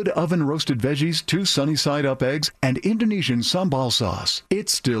pork, wood oven-roasted veggies, 2 sunny-side-up eggs, and Indonesian sambal sauce.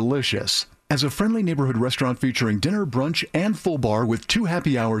 It's delicious. As a friendly neighborhood restaurant featuring dinner, brunch, and full bar with 2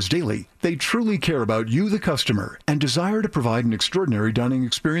 happy hours daily, they truly care about you, the customer, and desire to provide an extraordinary dining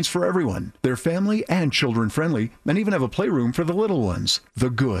experience for everyone. They're family and children-friendly, and even have a playroom for the little ones. The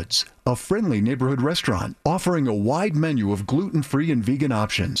Goods, a friendly neighborhood restaurant offering a wide menu of gluten-free and vegan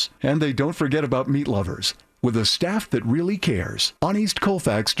options. And they don't forget about meat lovers, with a staff that really cares. On East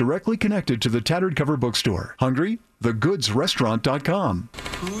Colfax, directly connected to the Tattered Cover Bookstore. Hungry? TheGoodsRestaurant.com.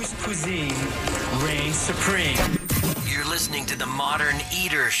 Whose cuisine reigns supreme? You're listening to the Modern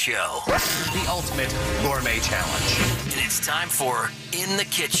Eater Show, the ultimate gourmet challenge. And it's time for In the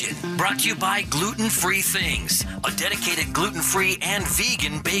Kitchen, brought to you by Gluten-Free Things, a dedicated gluten-free and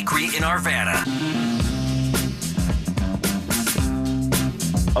vegan bakery in Arvada.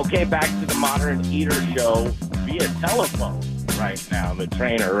 Okay, back to the Modern Eater Show via telephone right now, the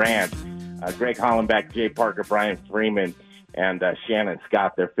Trainor Ranch. Greg Hollenbach, Jay Parker, Brian Freeman, and Shannon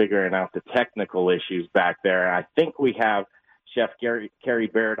Scott. They're figuring out the technical issues back there. I think we have Chef Carrie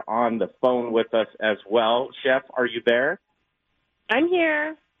Baird on the phone with us as well. Chef, are you there? I'm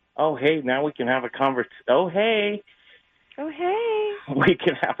here. Oh, hey, now we can have a conversation. Oh, hey. Oh, hey. We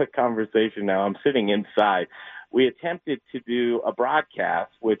can have a conversation now. I'm sitting inside. We attempted to do a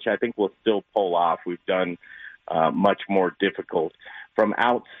broadcast, which I think we'll still pull off. We've done much more difficult from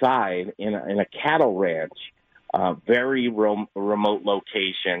outside in a cattle ranch, very remote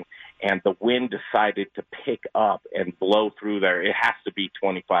location, and the wind decided to pick up and blow through there. It has to be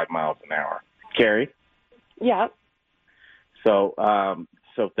 25 miles an hour. Carrie? Yeah. So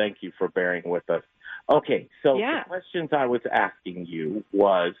thank you for bearing with us. Okay, so Yeah. the questions I was asking you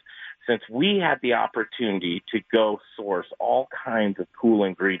was, since we had the opportunity to go source all kinds of cool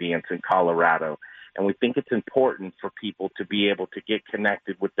ingredients in Colorado, and we think it's important for people to be able to get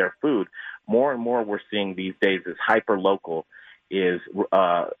connected with their food, more and more we're seeing these days is hyper-local is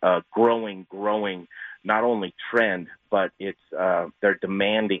growing, not only trend, but it's they're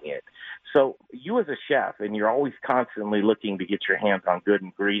demanding it. So you as a chef, and you're always constantly looking to get your hands on good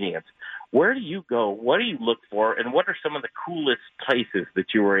ingredients, where do you go? What do you look for? And what are some of the coolest places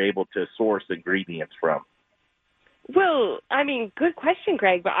that you were able to source ingredients from? Well, I mean, good question,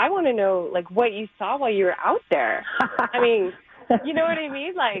 Greg, but I want to know, like, what you saw while you were out there. I mean, you know what I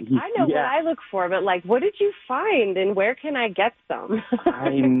mean? Like, I know what I look for, but, like, what did you find, and where can I get some?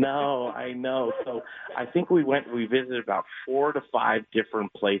 I know. So I think we visited about 4 to 5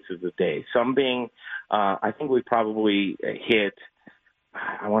 different places a day. Some being, I think we probably hit,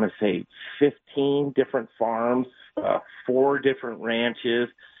 I want to say 15 different farms, 4 different ranches,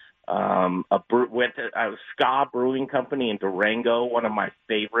 went to a Ska Brewing Company in Durango, one of my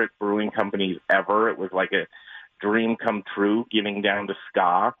favorite brewing companies ever. It was like a dream come true, getting down to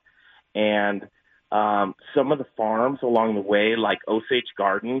Ska. And some of the farms along the way, like Osage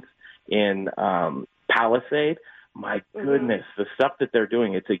Gardens in Palisade, my goodness, the stuff that they're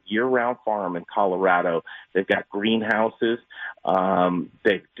doing. It's a year-round farm in Colorado. They've got greenhouses.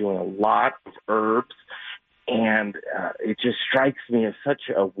 They're doing a lot of herbs. And it just strikes me as such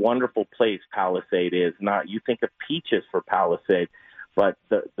a wonderful place Palisade is. Not, you think of peaches for Palisade, but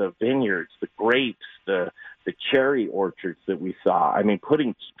the vineyards, the grapes, the cherry orchards that we saw. I mean,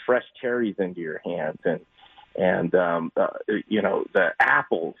 putting fresh cherries into your hands and the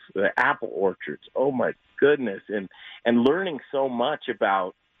apples, the apple orchards. Oh my goodness. And learning so much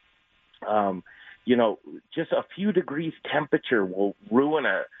about, just a few degrees temperature will ruin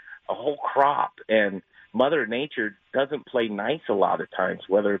a whole crop. And Mother Nature doesn't play nice a lot of times,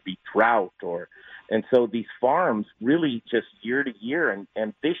 whether it be drought and so these farms really just year to year,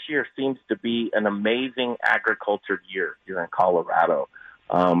 and this year seems to be an amazing agriculture year here in Colorado.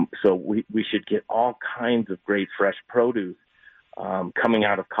 So we should get all kinds of great fresh produce coming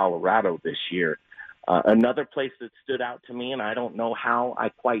out of Colorado this year. Another place that stood out to me, and I don't know how I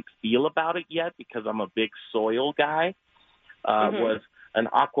quite feel about it yet because I'm a big soil guy, was an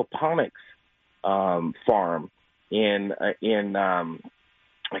aquaponics farm in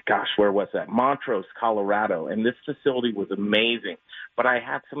where was that? Montrose, Colorado. And this facility was amazing. But I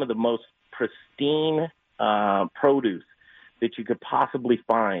had some of the most pristine produce that you could possibly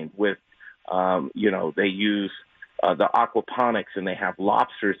find with, they use the aquaponics, and they have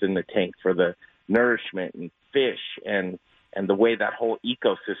lobsters in the tank for the nourishment, and fish, and the way that whole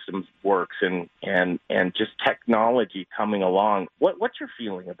ecosystem works, and just technology coming along. What's your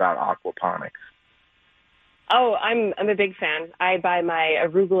feeling about aquaponics? Oh, I'm a big fan. I buy my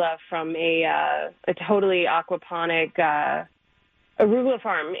arugula from a totally aquaponic arugula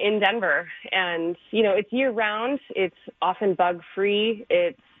farm in Denver, and it's year round. It's often bug free.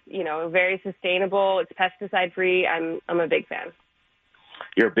 It's very sustainable. It's pesticide free. I'm a big fan.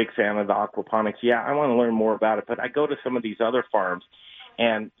 You're a big fan of the aquaponics. Yeah, I want to learn more about it, but I go to some of these other farms,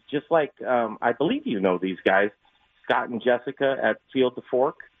 and just like I believe you know these guys, Scott and Jessica at Field to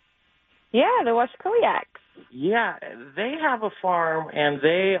Fork. Yeah, the Washkoyaks. Yeah, they have a farm, and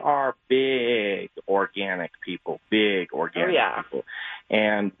they are big organic people, people.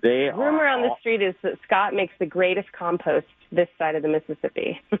 And they Rumor on the street is that Scott makes the greatest compost this side of the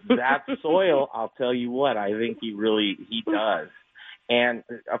Mississippi. That soil, I'll tell you what, I think he does. And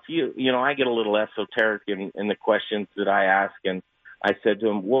a few, I get a little esoteric in the questions that I ask, and I said to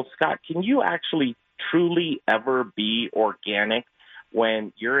him, well, Scott, can you actually truly ever be organic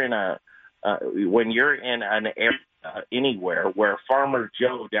when you're in an area anywhere where Farmer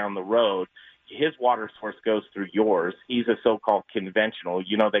Joe down the road, his water source goes through yours. He's a so-called conventional.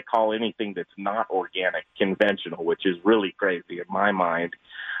 They call anything that's not organic conventional, which is really crazy in my mind.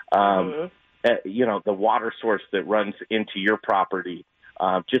 The water source that runs into your property,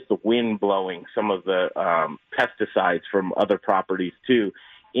 just the wind blowing some of the pesticides from other properties too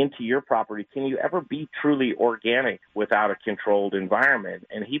into your property. Can you ever be truly organic without a controlled environment?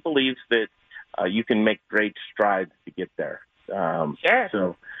 And he believes that you can make great strides to get there. Sure.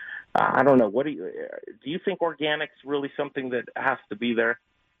 So I don't know. What do you think organic's really something that has to be there?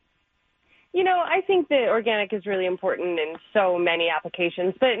 I think that organic is really important in so many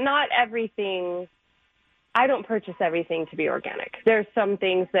applications, but not everything. I don't purchase everything to be organic. There's some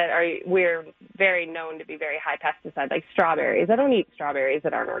things that we're very known to be very high pesticide, like strawberries. I don't eat strawberries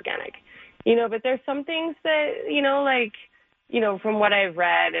that aren't organic, but there's some things that, like from what I've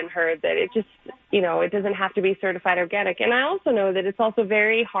read and heard, that it just, it doesn't have to be certified organic. And I also know that it's also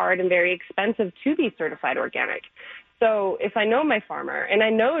very hard and very expensive to be certified organic. So if I know my farmer and I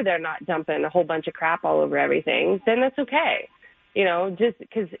know they're not dumping a whole bunch of crap all over everything, then that's okay. Just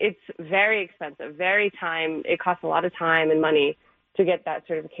because it's very expensive, it costs a lot of time and money to get that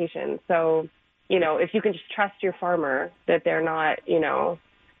certification. So, if you can just trust your farmer that they're not,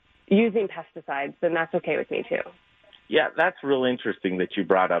 using pesticides, then that's okay with me too. Yeah, that's real interesting that you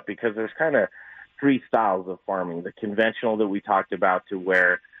brought up, because there's kind of three styles of farming. The conventional that we talked about, to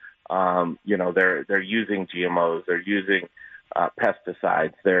where, they're using GMOs, they're using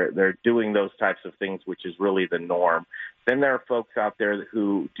pesticides, they're doing those types of things, which is really the norm. Then there are folks out there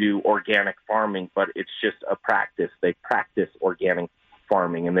who do organic farming, but it's just a practice. They practice organic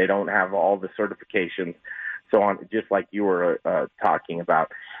farming, and they don't have all the certifications, so on, just like you were talking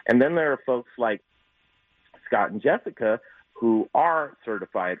about. And then there are folks like Scott and Jessica who are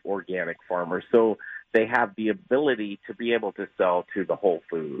certified organic farmers, so they have the ability to be able to sell to the Whole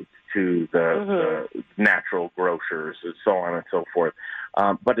Foods, to the natural grocers, and so on and so forth.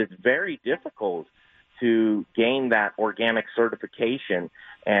 But it's very difficult to gain that organic certification,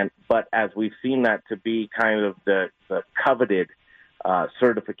 but as we've seen that to be kind of the coveted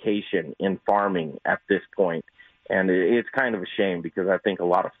certification in farming at this point. And it's kind of a shame, because I think a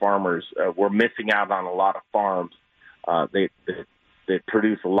lot of farmers, we're missing out on a lot of farms. They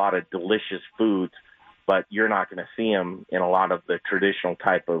produce a lot of delicious foods, but you're not going to see them in a lot of the traditional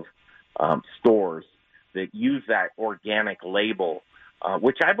type of stores that use that organic label,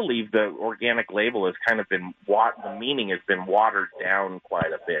 which I believe the organic label has kind of been, the meaning has been watered down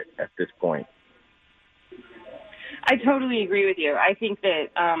quite a bit at this point. I totally agree with you. I think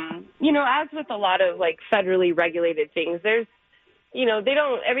that, as with a lot of like federally regulated things, there's,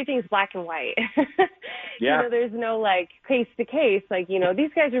 everything's black and white. Yeah. There's no like case to case. Like,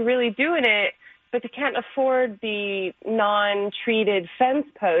 these guys are really doing it, but they can't afford the non-treated fence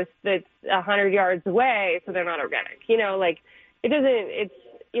post that's 100 yards away, so they're not organic.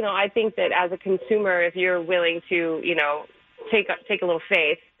 I think that as a consumer, if you're willing to, take a little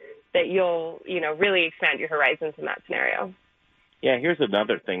faith, that you'll, really expand your horizons in that scenario. Yeah, here's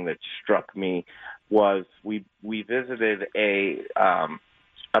another thing that struck me was we visited a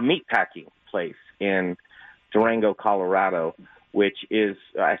meat packing place in Durango, Colorado, which is,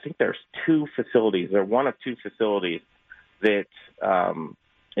 I think there's two facilities. They're one of two facilities that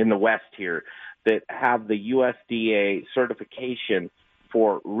in the West here that have the USDA certification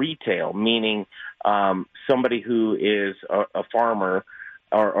for retail, meaning somebody who is a farmer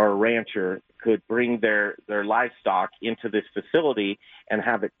or a rancher could bring their livestock into this facility and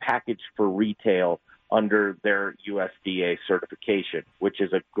have it packaged for retail under their USDA certification, which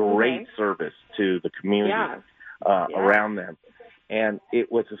is a great service to the community around them. And it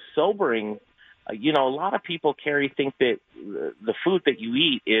was a sobering, a lot of people, Carrie, think that the food that you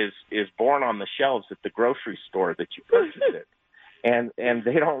eat is born on the shelves at the grocery store that you purchase it. And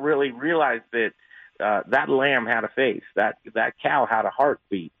they don't really realize that that lamb had a face, that cow had a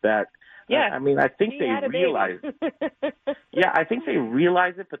heartbeat, I think they realize I think they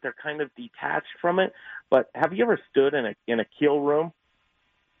realize it, but they're kind of detached from it. But have you ever stood in a kill room?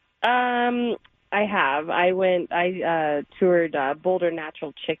 I have. I toured Boulder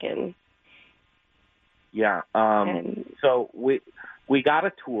Natural Chicken. Yeah. So we got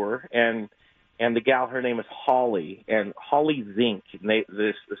a tour, and the gal, her name is Holly, and Holly Zink. And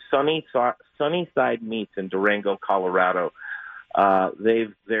the Sunnyside Meats in Durango, Colorado.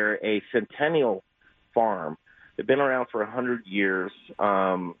 They're a centennial farm. They've been around for 100 years,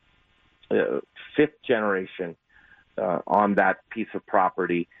 fifth generation on that piece of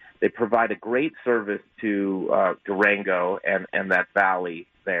property. They provide a great service to Durango and that valley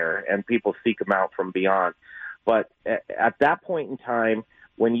there, and people seek them out from beyond. But at that point in time,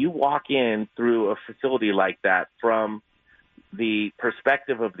 when you walk in through a facility like that from the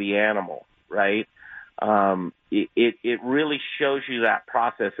perspective of the animal, right, it really shows you that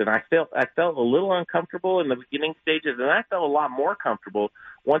process. And I felt a little uncomfortable in the beginning stages, and I felt a lot more comfortable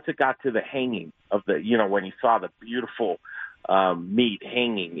once it got to the hanging of the, when you saw the beautiful meat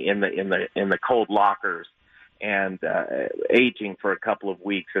hanging in the cold lockers and aging for a couple of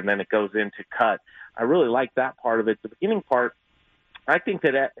weeks, and then it goes into cut. I really like that part of it. The beginning part, I think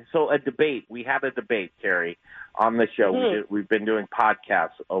that a debate. We had a debate, Carrie, on the show. Mm-hmm. We've been doing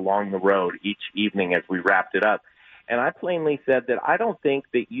podcasts along the road each evening as we wrapped it up, and I plainly said that I don't think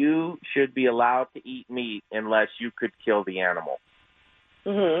that you should be allowed to eat meat unless you could kill the animal.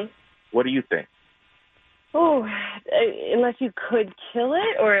 Mm-hmm. What do you think? Oh, unless you could kill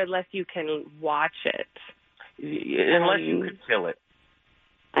it, or unless you can watch it. unless you could kill it?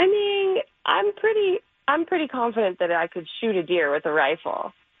 I mean, I'm pretty confident that I could shoot a deer with a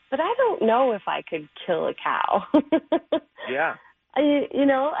rifle, but I don't know if I could kill a cow. Yeah.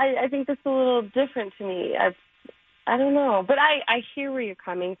 I think that's a little different to me. I don't know, but I hear where you're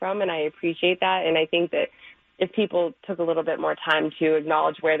coming from, and I appreciate that. And I think that if people took a little bit more time to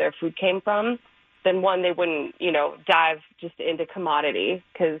acknowledge where their food came from, then one, they wouldn't, dive just into commodity,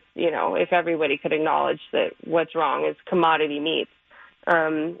 because, if everybody could acknowledge that what's wrong is commodity meats.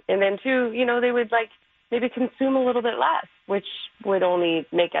 And then two, they would maybe consume a little bit less, which would only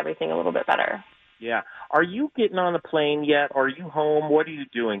make everything a little bit better. Yeah. Are you getting on the plane yet? Are you home? What are you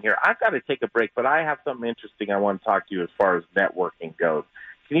doing here? I've got to take a break, but I have something interesting I want to talk to you as far as networking goes.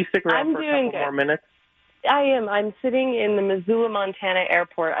 Can you stick around for a couple more minutes? I am. I'm sitting in the Missoula, Montana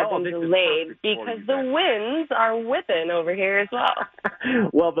airport. I've been delayed because the winds are whipping over here as well.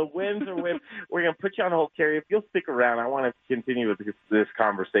 Well, the winds are whipping. We're going to put you on hold, Carrie. If you'll stick around, I want to continue with this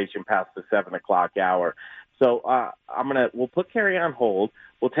conversation past the 7 o'clock hour. So we'll put Carrie on hold.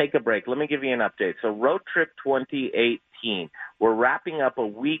 We'll take a break. Let me give you an update. So Road Trip 2018, we're wrapping up a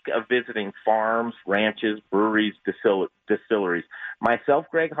week of visiting farms, ranches, breweries, distilleries. Myself,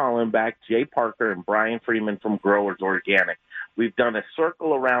 Greg Hollenbach, Jay Parker, and Brian Freeman from Growers Organic. We've done a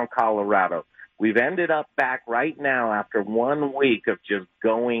circle around Colorado. We've ended up back right now after 1 week of just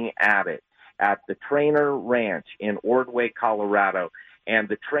going at it at the Trainor Ranch in Ordway, Colorado. And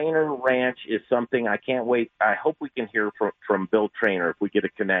the Trainor Ranch is something I can't wait. I hope we can hear from Bill Trainor if we get a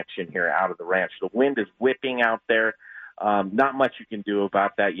connection here out of the ranch. The wind is whipping out there. Not much you can do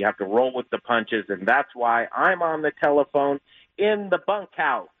about that. You have to roll with the punches, and that's why I'm on the telephone in the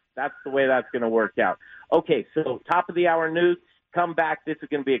bunkhouse. That's the way that's going to work out. Okay, so top of the hour news. Come back. This is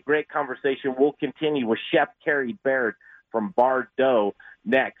going to be a great conversation. We'll continue with Chef Carrie Baird from Bardo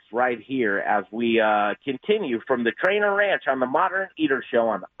next right here as we continue from the Trainor Ranch on the Modern Eater Show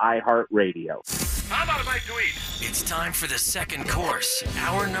on iHeartRadio. How about a bite to eat? It's time for the second course,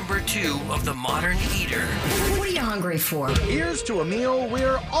 hour number 2 of the Modern Eater. What are you hungry for? Here's to a meal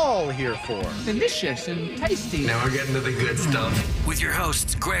we're all here for. Delicious and tasty. Now we're getting to the good stuff. With your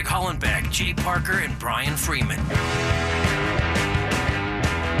hosts, Greg Hollenbach, Jay Parker, and Brian Freeman.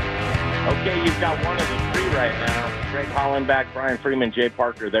 Okay, you've got one of the three right now. Greg Hollenbach, Brian Freeman, Jay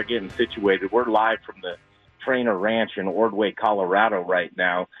Parker, they're getting situated. We're live from the Trainor Ranch in Ordway, Colorado right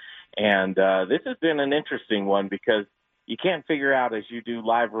now. And this has been an interesting one because you can't figure out as you do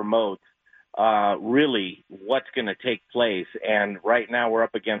live remote really what's going to take place. And right now we're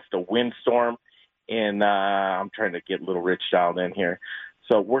up against a windstorm in I'm trying to get Little Rich dialed in here.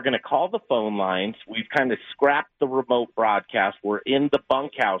 So we're going to call the phone lines. We've kind of scrapped the remote broadcast. We're in the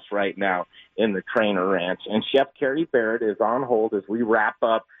bunkhouse right now in the Trainor Ranch. And Chef Carrie Baird is on hold as we wrap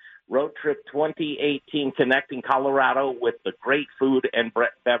up Road Trip 2018, connecting Colorado with the great food and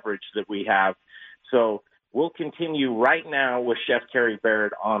beverage that we have. So we'll continue right now with Chef Carrie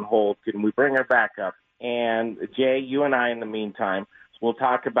Baird on hold. Can we bring her back up? And Jay, you and I in the meantime, we'll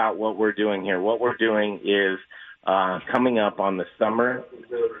talk about what we're doing here. What we're doing is coming up on the Summer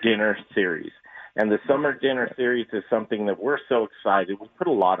Dinner Series. And the Summer Dinner Series is something that we're so excited. We put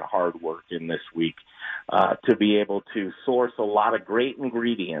a lot of hard work in this week to be able to source a lot of great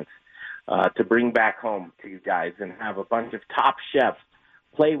ingredients to bring back home to you guys and have a bunch of top chefs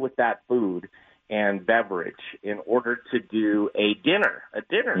play with that food and beverage in order to do a dinner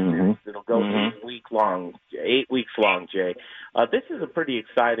series that'll go 8 weeks long, Jay. This is a pretty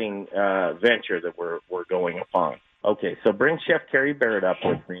exciting venture that we're going upon. Okay, so bring Chef Carrie Baird up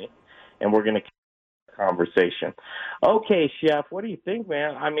with me, and we're going to conversation. Okay, Chef, what do you think,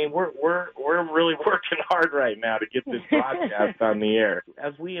 man? I mean, we're really working hard right now to get this broadcast on the air.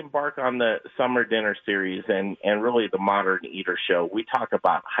 As we embark on the Summer Dinner Series and really the Modern Eater Show, we talk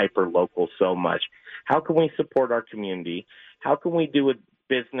about hyper-local so much. How can we support our community? How can we do a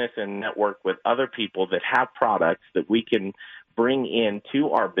business and network with other people that have products that we can bring into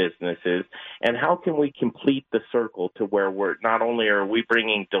our businesses, and how can we complete the circle to where we're not only are we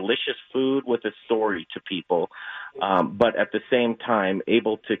bringing delicious food with a story to people, but at the same time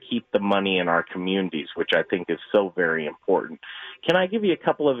able to keep the money in our communities, which I think is so very important. Can I give you a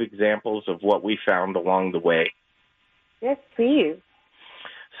couple of examples of what we found along the way? Yes, please.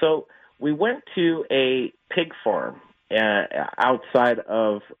 So we went to a pig farm outside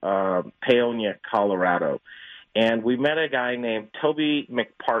of Paonia, Colorado. And we met a guy named Toby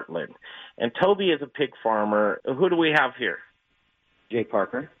McPartland. And Toby is a pig farmer. Who do we have here? Jay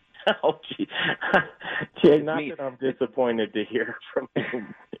Parker. Oh, gee. Jay, not that I'm disappointed to hear from you.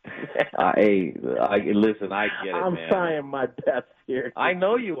 Listen, I get it, I'm man. trying my best here. I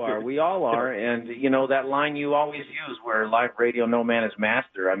know you are. We all are. And, that line you always use where live radio, no man is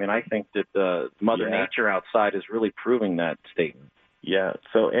master. I mean, I think that Mother Nature outside is really proving that statement. Yeah.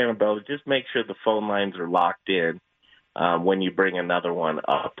 So, Annabelle, just make sure the phone lines are locked in when you bring another one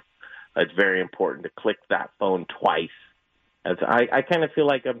up. It's very important to click that phone twice. As I kind of feel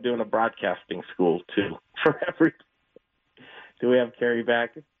like I'm doing a broadcasting school, too, for every. Do we have Carrie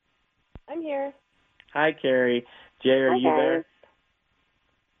back? I'm here. Hi, Carrie. Jay, are you there?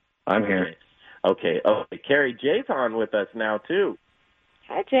 I'm here. Okay. Oh, Carrie, Jay's on with us now, too.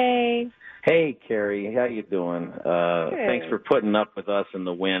 Hi, Jay. Hey, Carrie. How you doing? Thanks for putting up with us in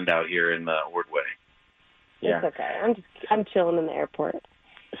the wind out here in Ordway. It's okay. I'm chilling in the airport.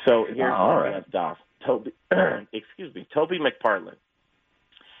 So here's where I left off. Toby McPartland.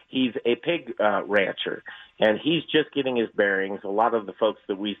 He's a pig rancher, and he's just getting his bearings. A lot of the folks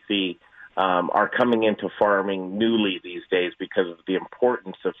that we see are coming into farming newly these days because of the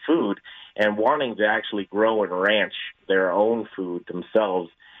importance of food and wanting to actually grow and ranch their own food themselves.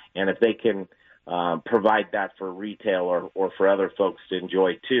 And if they can provide that for retail or for other folks to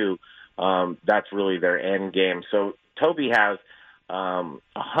enjoy too, that's really their end game. So Toby has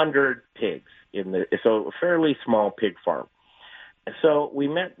 100 pigs so a fairly small pig farm. So we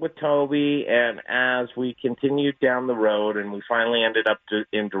met with Toby, and as we continued down the road, and we finally ended up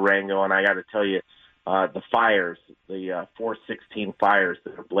in Durango, and I got to tell you, the fires, the 416 fires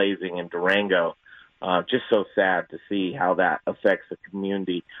that are blazing in Durango, just so sad to see how that affects the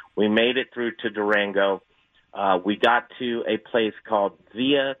community. We made it through to Durango. We got to a place called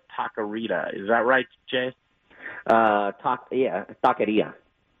Zia Taqueria. Is that right, Jay? Taqueria. Taqueria.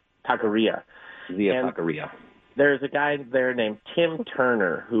 Zia Taqueria. There's a guy there named Tim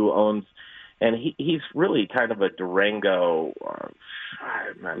Turner who owns, and he's really kind of a Durango.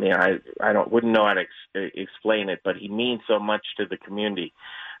 I mean, I wouldn't know how to explain it, but he means so much to the community.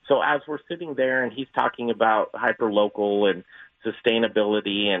 So as we're sitting there, and he's talking about hyperlocal and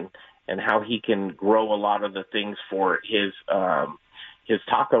sustainability, and how he can grow a lot of the things for his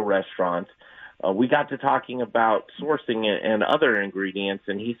taco restaurant. We got to talking about sourcing and other ingredients,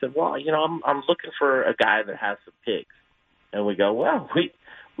 and he said, well, I'm looking for a guy that has some pigs. And we go, well,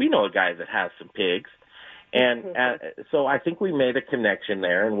 we know a guy that has some pigs. And so I think we made a connection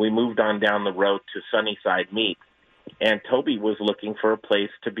there, and we moved on down the road to Sunnyside Meat. And Toby was looking for a place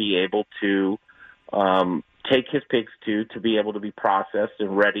to be able to take his pigs to be able to be processed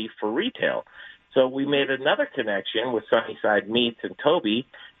and ready for retail. So we made another connection with Sunnyside Meats and Toby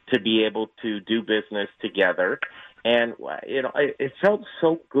to be able to do business together. And, it felt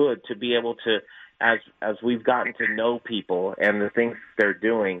so good to be able to, as we've gotten to know people and the things they're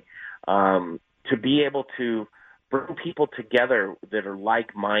doing, to be able to bring people together that are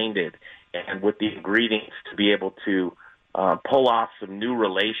like-minded and with the ingredients to be able to pull off some new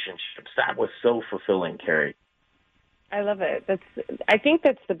relationships. That was so fulfilling, Carrie. I love it. I think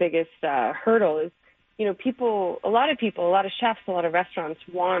that's the biggest hurdle is, a lot of chefs, a lot of restaurants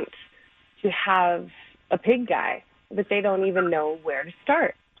want to have a pig guy, but they don't even know where to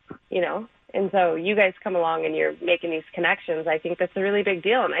start, And so you guys come along and you're making these connections. I think that's a really big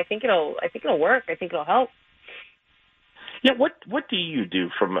deal, and I think it'll work. I think it'll help. Yeah, what do you do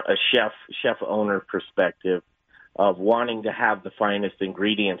from a chef owner perspective of wanting to have the finest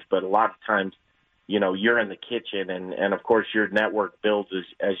ingredients, but a lot of times, you're in the kitchen and of course your network builds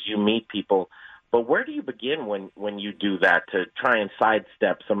as you meet people. But where do you begin when you do that to try and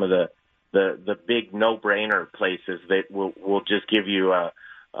sidestep some of the big no-brainer places that will just give you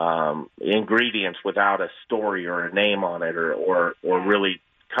ingredients without a story or a name on it, or really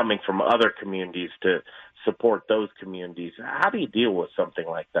coming from other communities to support those communities? How do you deal with something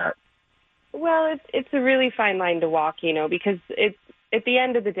like that? Well, it's a really fine line to walk, because at the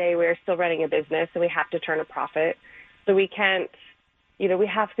end of the day, we're still running a business and we have to turn a profit. So we can't, we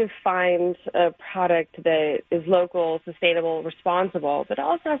have to find a product that is local, sustainable, responsible, but it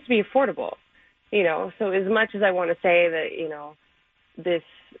also has to be affordable, So as much as I want to say that, this,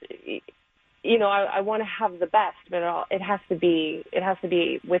 I want to have the best, but it has to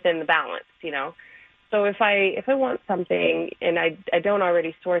be within the balance, So if I want something and I don't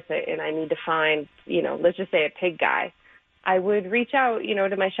already source it and I need to find, let's just say a pig guy, I would reach out,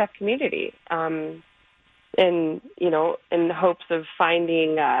 to my chef community, in hopes of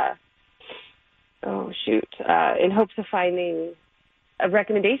finding, in hopes of finding a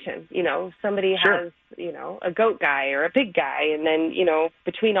recommendation. Somebody has, a goat guy or a pig guy, and then,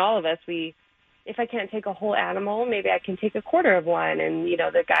 between all of us, if I can't take a whole animal, maybe I can take a quarter of one, and,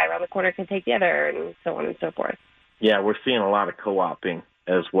 the guy around the corner can take the other, and so on and so forth. Yeah, we're seeing a lot of co-oping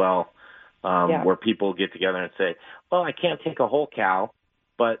as well. where people get together and say, well, I can't take a whole cow,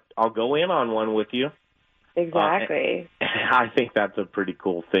 but I'll go in on one with you. Exactly. I think that's a pretty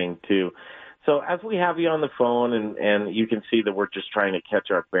cool thing, too. So as we have you on the phone, and you can see that we're just trying to catch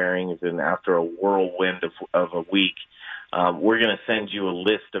our bearings, and after a whirlwind of a week, we're going to send you a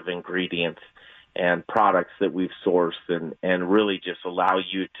list of ingredients and products that we've sourced and really just allow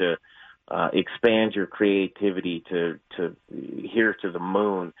you to expand your creativity to here to the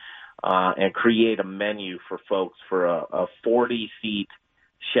moon and create a menu for folks for a 40-seat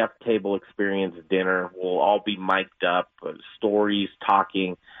chef table experience dinner. We'll all be mic'd up, stories,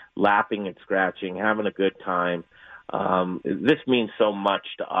 talking, laughing and scratching, having a good time. This means so much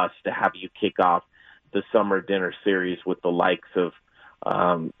to us to have you kick off the summer dinner series with the likes of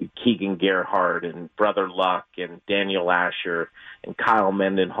Keegan Gerhard and Brother Luck and Daniel Asher and Kyle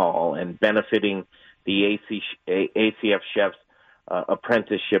Mendenhall, and benefiting the ACF Chefs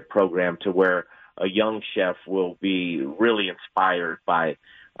apprenticeship program, to where a young chef will be really inspired by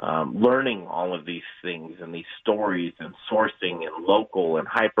learning all of these things and these stories and sourcing and local and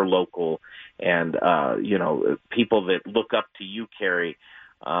hyper-local and, people that look up to you, Carrie.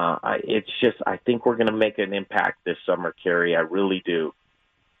 I think we're going to make an impact this summer, Carrie. I really do.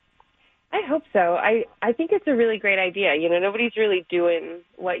 I hope so. I think it's a really great idea. Nobody's really doing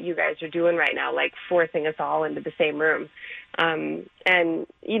what you guys are doing right now, like forcing us all into the same room.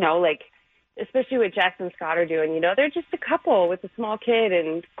 Especially what Jess and Scott are doing, they're just a couple with a small kid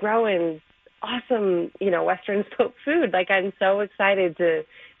and growing awesome, Western Slope food. Like, I'm so excited to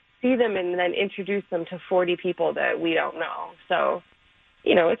see them and then introduce them to 40 people that we don't know. So,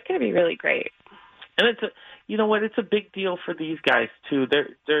 it's going to be really great. And it's a big deal for these guys too.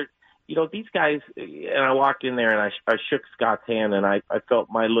 They're these guys, and I walked in there and I shook Scott's hand, and I felt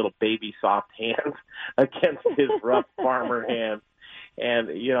my little baby soft hand against his rough farmer hand. And,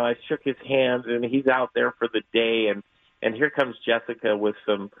 I shook his hand, and he's out there for the day. And here comes Jessica with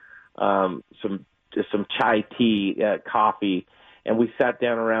some chai tea, coffee. And we sat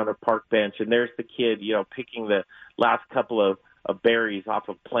down around a park bench, and there's the kid, picking the last couple of berries off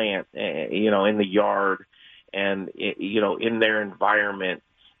a plant, in the yard and, in their environment.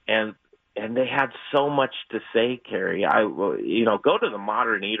 And they had so much to say, Carrie. Go to the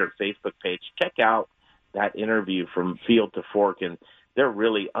Modern Eater Facebook page, check out that interview from Field to Fork, and they're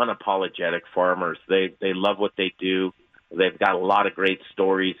really unapologetic farmers. They love what they do. They've got a lot of great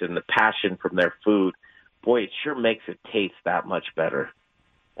stories, and the passion from their food, boy, it sure makes it taste that much better.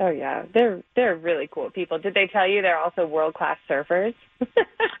 Oh yeah, they're really cool people. Did they tell you they're also world-class surfers?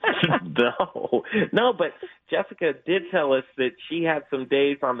 No, but Jessica did tell us that she had some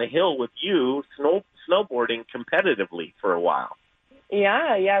days on the hill with you snowboarding competitively for a while.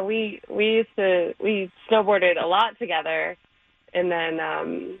 Yeah, we snowboarded a lot together, and then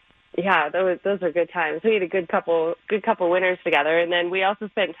those are good times. We had a good couple winters together, and then we also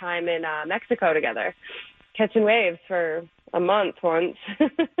spent time in Mexico together, catching waves for a month once.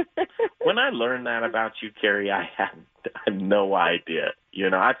 When I learned that about you, Carrie, I had no idea.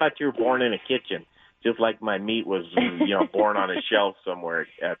 I thought you were born in a kitchen, just like my meat was, born on a shelf somewhere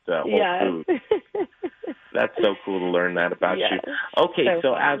at Whole Foods. That's so cool to learn that about you. Okay,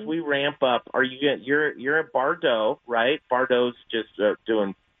 so as we ramp up, you're at Bardot, right? Bardot's just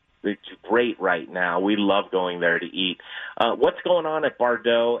doing great right now. We love going there to eat. What's going on at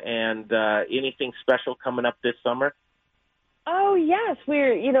Bardot, and anything special coming up this summer? Oh, yes.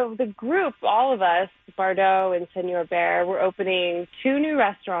 We're, the group, all of us, Bardot and Senor Bear, we're opening 2 new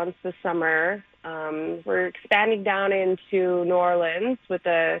restaurants this summer. We're expanding down into New Orleans with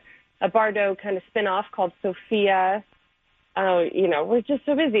a Bardot kind of spin-off called Sophia. We're just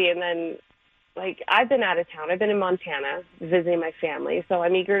so busy. And then, I've been out of town. I've been in Montana visiting my family, so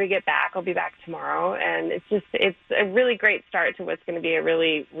I'm eager to get back. I'll be back tomorrow. And it's a really great start to what's going to be a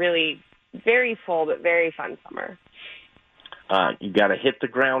really, really very full but very fun summer. You got to hit the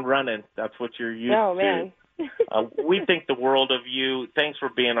ground running. That's what you're used to. Oh, man. We think the world of you. Thanks for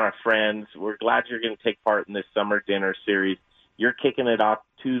being our friends. We're glad you're going to take part in this summer dinner series. You're kicking it off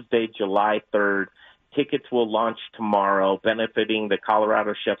Tuesday, July 3rd. Tickets will launch tomorrow, benefiting the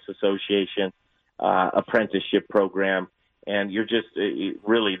Colorado Chefs Association apprenticeship program. And you're just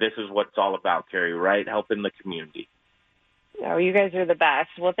really, this is what it's all about, Carrie, right? Helping the community. Oh, you guys are the best.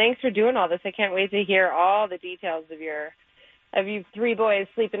 Well, thanks for doing all this. I can't wait to hear all the details of you 3 boys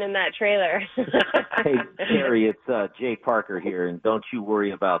sleeping in that trailer. Hey, Carrie, it's Jay Parker here, and don't you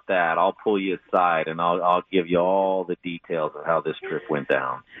worry about that. I'll pull you aside, and I'll give you all the details of how this trip went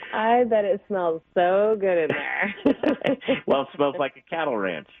down. I bet it smells so good in there. Well, it smells like a cattle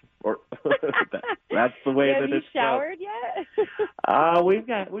ranch. Or that's the way that it smells. Have you showered yet?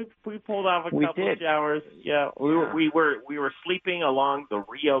 We pulled off a couple of showers. Yeah, we were sleeping along the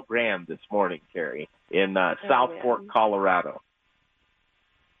Rio Grande this morning, Carrie, in Southport, Colorado.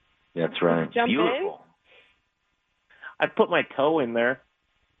 That's right. Jump Beautiful. I put my toe in there.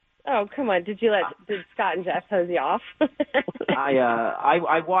 Oh, come on! Did Scott and Jeff hose you off?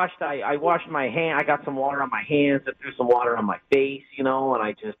 I washed my hand. I got some water on my hands. I threw some water on my face, and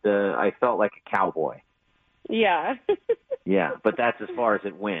I just I felt like a cowboy. Yeah. Yeah, but that's as far as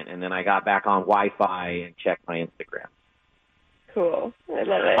it went. And then I got back on Wi-Fi and checked my Instagram. Cool. I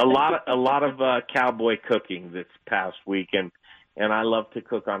love it. A lot of cowboy cooking this past week, and I love to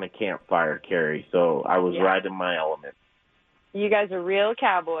cook on a campfire, Carrie. So I was right in my element. You guys are real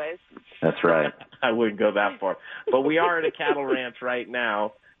cowboys. That's right. I wouldn't go that far. But we are at a cattle ranch right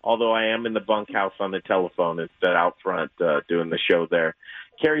now, although I am in the bunkhouse on the telephone instead out front doing the show there.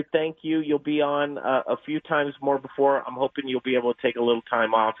 Carrie, thank you. You'll be on a few times more before. I'm hoping you'll be able to take a little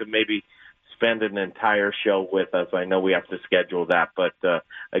time off and maybe spend an entire show with us. I know we have to schedule that. But,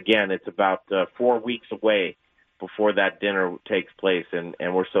 again, it's about 4 weeks away before that dinner takes place, and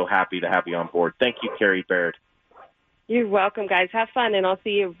we're so happy to have you on board. Thank you, Carrie Baird. You're welcome, guys. Have fun, and I'll see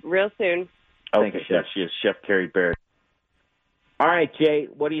you real soon. Okay, Chef. She is Chef Carrie Baird. All right, Jay,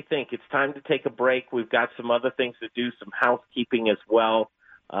 what do you think? It's time to take a break. We've got some other things to do, some housekeeping as well.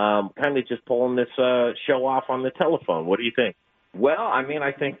 Kind of just pulling this show off on the telephone. What do you think? Well, I mean,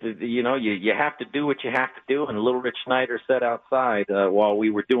 I think that, you have to do what you have to do. And Little Rich Snyder sat outside while we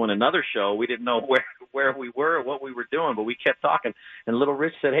were doing another show. We didn't know where we were or what we were doing, but we kept talking. And Little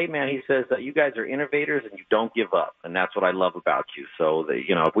Rich said, hey, man, he says that you guys are innovators and you don't give up. And that's what I love about you. So,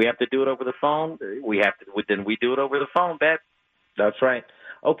 if we have to do it over the phone, then we do it over the phone, Beth. That's right.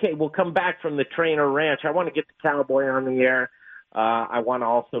 Okay, we'll come back from the Trainor Ranch. I want to get the Cowboy on the air. I want to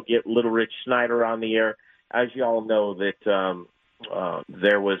also get Little Rich Snyder on the air. As you all know, that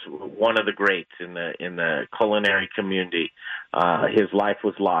there was one of the greats in the culinary community. His life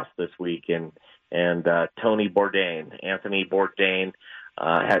was lost this week, and Anthony Bourdain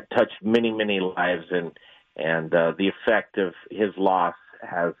had touched many, many lives, and the effect of his loss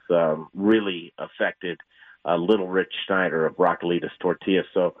has really affected Little Rich Snyder of Rockalitas Tortillas.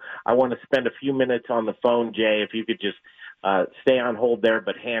 So I want to spend a few minutes on the phone, Jay. If you could just stay on hold there,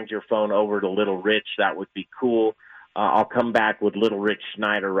 but hand your phone over to Little Rich, that would be cool. I'll come back with Little Rich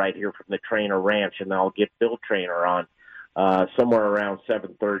Snyder right here from the Trainor Ranch, and I'll get Bill Trainor on somewhere around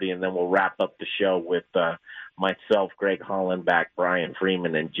 7:30, and then we'll wrap up the show with myself, Greg Hollenbach, Brian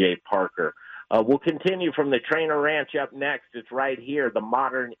Freeman, and Jay Parker. We'll continue from the Trainor Ranch up next. It's right here, the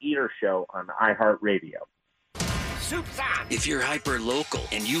Modern Eater Show on iHeartRadio. If you're hyper-local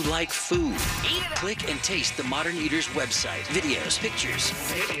and you like food, click and taste the Modern Eater's website. Videos, pictures.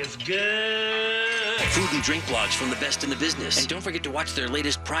 It is good. Food and drink blogs from the best in the business. And don't forget to watch their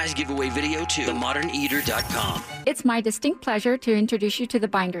latest prize giveaway video too. TheModernEater.com. It's my distinct pleasure to introduce you to the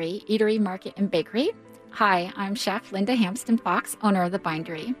Bindery, Eatery, Market, and Bakery. Hi, I'm Chef Linda Hampston Fox, owner of the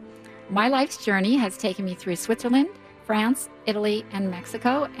Bindery. My life's journey has taken me through Switzerland, France, Italy, and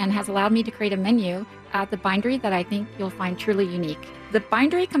Mexico, and has allowed me to create a menu at the Bindery that I think you'll find truly unique. The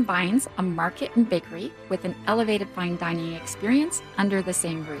Bindery combines a market and bakery with an elevated fine dining experience under the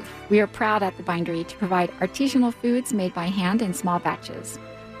same roof. We are proud at the Bindery to provide artisanal foods made by hand in small batches.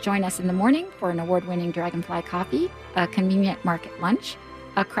 Join us in the morning for an award-winning Dragonfly coffee, a convenient market lunch,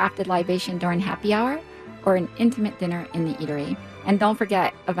 a crafted libation during happy hour, or an intimate dinner in the eatery. And don't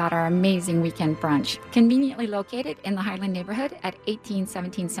forget about our amazing weekend brunch. Conveniently located in the Highland neighborhood at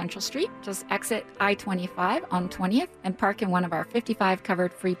 1817 Central Street. Just exit I-25 on 20th and park in one of our 55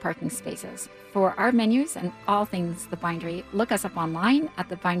 covered free parking spaces. For our menus and all things The Bindery, look us up online at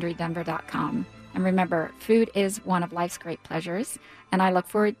thebinderydenver.com. And remember, food is one of life's great pleasures, and I look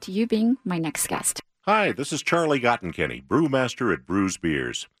forward to you being my next guest. Hi, this is Charlie Gottenkenny, brewmaster at Brews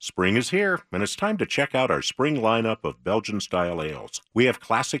Beers. Spring is here, and it's time to check out our spring lineup of Belgian-style ales. We have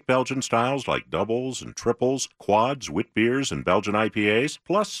classic Belgian styles like doubles and triples, quads, wit beers, and Belgian IPAs,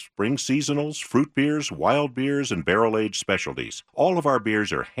 plus spring seasonals, fruit beers, wild beers, and barrel-aged specialties. All of our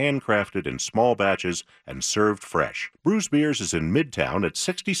beers are handcrafted in small batches and served fresh. Brews Beers is in Midtown at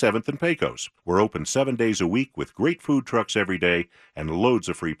 67th and Pecos. We're open 7 days a week with great food trucks every day and loads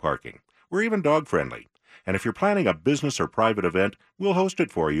of free parking. We're even dog-friendly. And if you're planning a business or private event, we'll host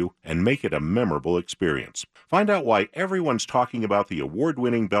it for you and make it a memorable experience. Find out why everyone's talking about the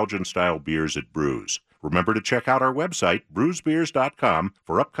award-winning Belgian-style beers at Brews. Remember to check out our website, brewsbeers.com,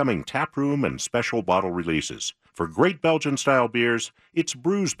 for upcoming taproom and special bottle releases. For great Belgian-style beers, it's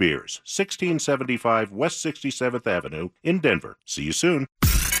Brews Beers, 1675 West 67th Avenue in Denver. See you soon.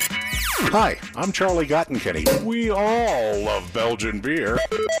 Hi, I'm Charlie Gottenkenny. We all love Belgian beer.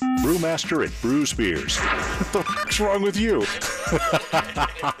 Brewmaster at Brews Beers. What the fuck's wrong with you?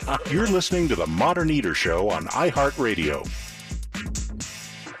 You're listening to the Modern Eater Show on iHeartRadio.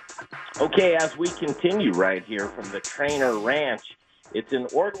 Okay, as we continue right here from the Trainor Ranch, it's in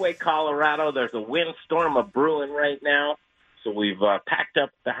Ordway, Colorado. There's a windstorm of brewing right now. So we've packed up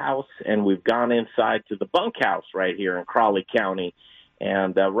the house and we've gone inside to the bunkhouse right here in Crawley County.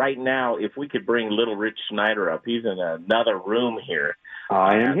 And right now, if we could bring little Rich Schneider up, he's in another room here.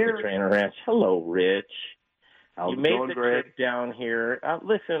 I am at here. The Trainor Ranch. Hello, Rich. How's you it made going, the Greg? trip down here.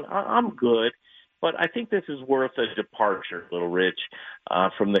 Listen, I'm good, but I think this is worth a departure, little Rich,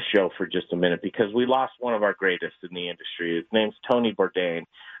 from the show for just a minute, because we lost one of our greatest in the industry. His name's Tony Bourdain.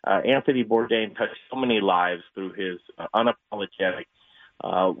 Anthony Bourdain touched so many lives through his unapologetic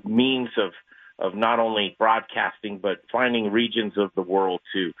means of not only broadcasting, but finding regions of the world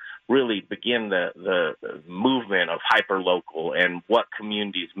to really begin the movement of hyperlocal and what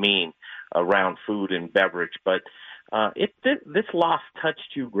communities mean around food and beverage. But this loss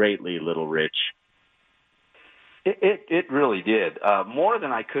touched you greatly, little Rich. It really did. More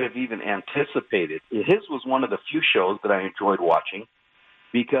than I could have even anticipated. His was one of the few shows that I enjoyed watching,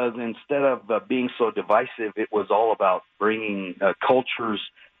 because instead of being so divisive, it was all about bringing cultures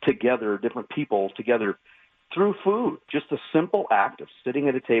together, different people together through food. Just a simple act of sitting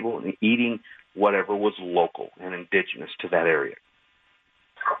at a table and eating whatever was local and indigenous to that area.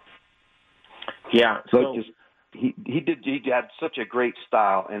 Yeah. So he had such a great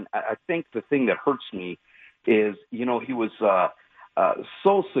style, and I think the thing that hurts me is, he was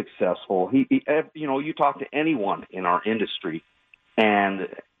so successful. You talk to anyone in our industry, and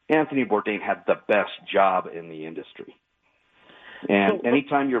Anthony Bourdain had the best job in the industry. And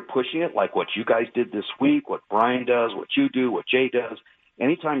anytime you're pushing it, like what you guys did this week, what Brian does, what you do, what Jay does,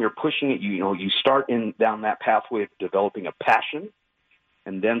 anytime you're pushing it, you start down that pathway of developing a passion,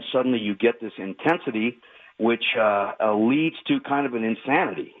 and then suddenly you get this intensity, which leads to kind of an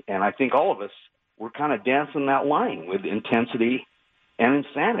insanity. And I think all of us, we're kind of dancing that line with intensity and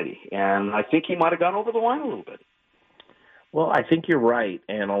insanity. And I think he might have gone over the line a little bit. Well, I think you're right.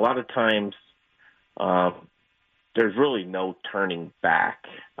 And a lot of times there's really no turning back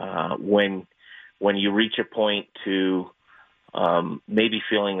when you reach a point to maybe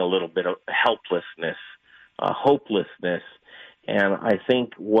feeling a little bit of helplessness, hopelessness. And I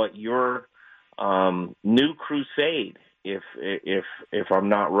think what your new crusade, if I'm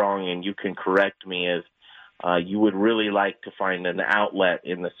not wrong, and you can correct me, is you would really like to find an outlet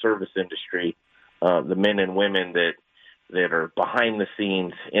in the service industry, the men and women that are behind the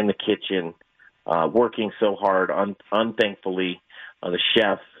scenes in the kitchen, working so hard, unthankfully, the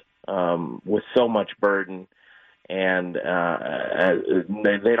chefs with so much burden, and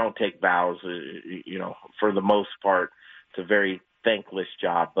they don't take bows, for the most part. It's a very thankless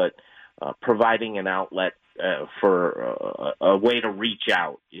job, but providing an outlet for a way to reach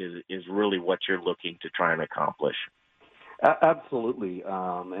out is really what you're looking to try and accomplish. Absolutely.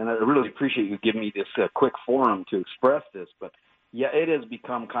 And I really appreciate you giving me this quick forum to express this, but yeah, it has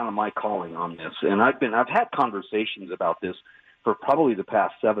become kind of my calling on this. And I've had conversations about this for probably the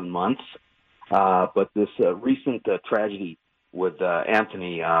past 7 months. But this recent tragedy with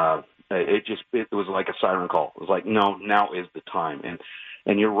Anthony, it was like a siren call. It was like, no, now is the time.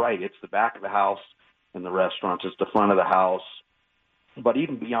 And you're right. It's the back of the house and the restaurants. It's the front of the house. But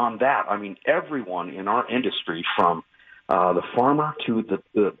even beyond that, I mean, everyone in our industry, from the farmer to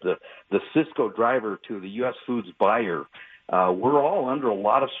the Cisco driver to the U.S. Foods buyer, we're all under a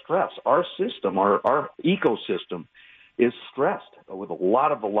lot of stress. Our system, our ecosystem is stressed with a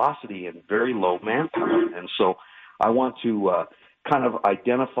lot of velocity and very low manpower. And so I want to kind of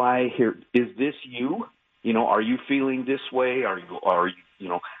identify here, is this you? Are you feeling this way? Are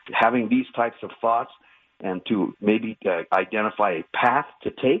you having these types of thoughts? And to maybe identify a path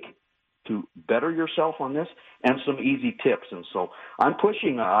to take to better yourself on this, and some easy tips. And so I'm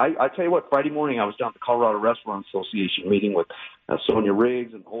pushing. I tell you what, Friday morning I was down at the Colorado Restaurant Association meeting with Sonia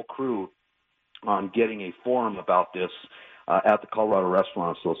Riggs and the whole crew on getting a forum about this at the Colorado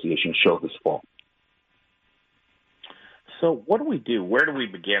Restaurant Association show this fall. So what do we do? Where do we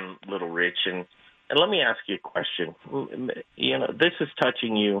begin, Little Rich? And let me ask you a question. This is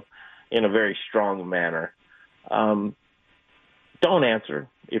touching you in a very strong manner. Don't answer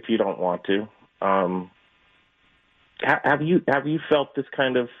if you don't want to. Have you felt this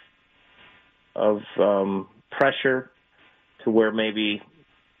kind of pressure to where maybe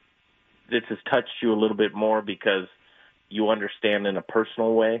this has touched you a little bit more because you understand in a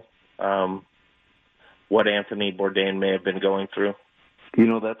personal way what Anthony Bourdain may have been going through?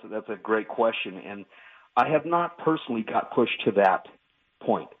 That's a great question, and I have not personally got pushed to that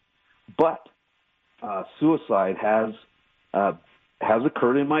point, but suicide has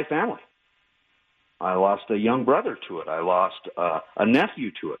occurred in my family. I lost a young brother to it. I lost a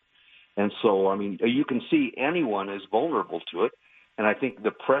nephew to it, and so I mean, you can see anyone is vulnerable to it, and I think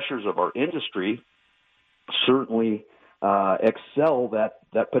the pressures of our industry certainly excel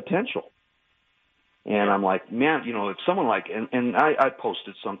that potential. And I'm like, man, if someone like, and I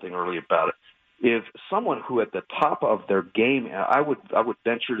posted something early about it. If someone who at the top of their game, I would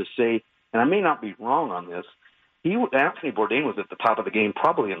venture to say, and I may not be wrong on this, Anthony Bourdain was at the top of the game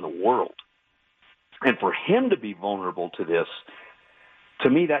probably in the world. And for him to be vulnerable to this, to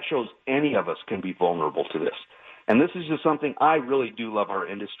me, that shows any of us can be vulnerable to this. And this is just something I really do love our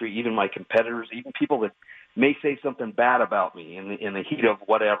industry, even my competitors, even people that may say something bad about me in the heat of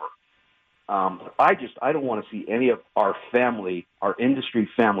whatever. I don't want to see any of our family, our industry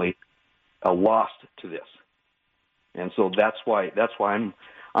family, lost to this, and so that's why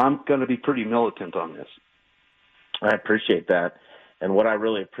I'm going to be pretty militant on this. I appreciate that, and what I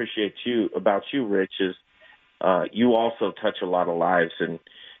really appreciate about you, Rich, is you also touch a lot of lives, and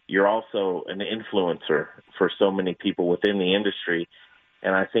you're also an influencer for so many people within the industry.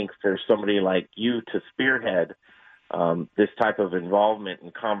 And I think for somebody like you to spearhead this type of involvement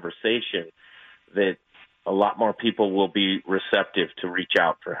and conversation, that a lot more people will be receptive to reach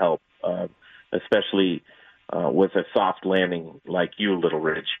out for help, especially with a soft landing like you, Little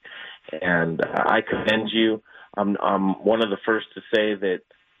Rich. And I commend you. I'm one of the first to say that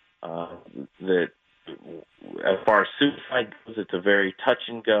as far as suicide goes, it's a very touch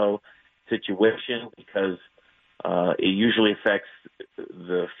and go situation because it usually affects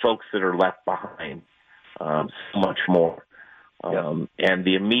the folks that are left behind so much more. And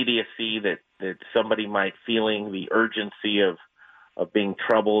the immediacy that somebody might feeling, the urgency of being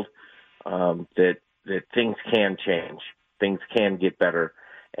troubled, that things can change, things can get better,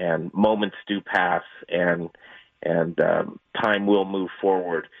 and moments do pass, and time will move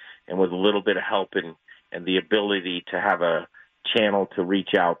forward. And with a little bit of help and the ability to have a channel to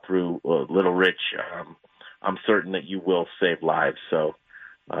reach out through Little Rich, I'm certain that you will save lives. So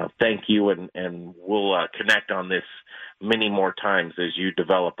thank you, and we'll connect on this many more times as you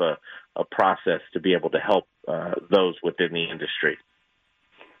develop a process to be able to help those within the industry.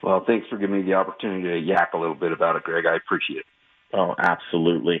 Well, thanks for giving me the opportunity to yak a little bit about it, Greg. I appreciate it. Oh,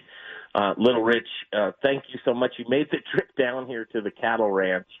 absolutely. Little Rich, thank you so much. You made the trip down here to the cattle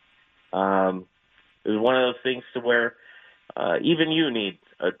ranch. It was one of those things to where even you need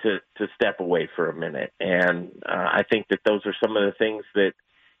to step away for a minute. And I think that those are some of the things that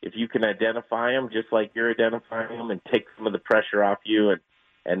if you can identify them just like you're identifying them and take some of the pressure off you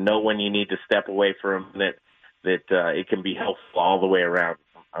and know when you need to step away for a minute, that it can be helpful all the way around.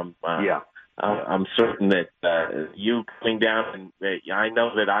 I'm certain that you coming down, and I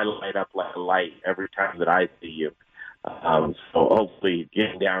know that I light up like a light every time that I see you. So hopefully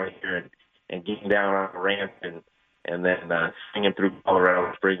getting down here and getting down on the ranch and then swinging through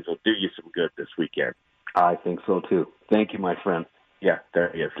Colorado Springs will do you some good this weekend. I think so, too. Thank you, my friend. Yeah,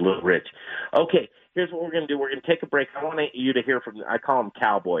 there he is, Little Rich. Okay, here's what we're going to do. We're going to take a break. I want you to hear from, I call him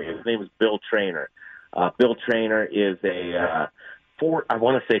Cowboy. His name is Bill Trainor. Bill Trainor is a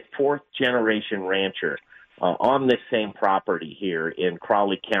fourth generation rancher on this same property here in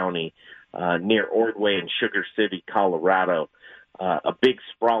Crawley County near Ordway and Sugar City, Colorado. A big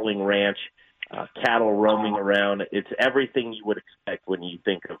sprawling ranch, cattle roaming around. It's everything you would expect when you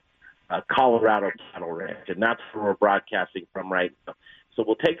think of Colorado cattle ranch, and that's where we're broadcasting from right now. So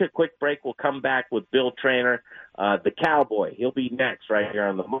we'll take a quick break. We'll come back with Bill Trainor, the Cowboy. He'll be next right here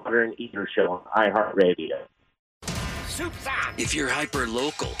on the Modern Eater Show on iHeartRadio. If you're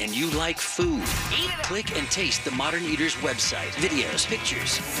hyper-local and you like food, click and taste the Modern Eater's website. Videos,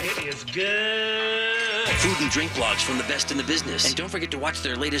 pictures. It is good. Food and drink blogs from the best in the business. And don't forget to watch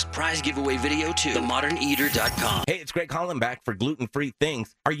their latest prize giveaway video too. TheModernEater.com. Hey, it's Greg calling back for gluten-free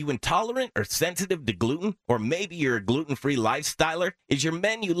things. Are you intolerant or sensitive to gluten? Or maybe you're a gluten-free lifestyler? Is your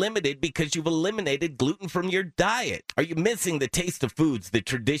menu limited because you've eliminated gluten from your diet? Are you missing the taste of foods that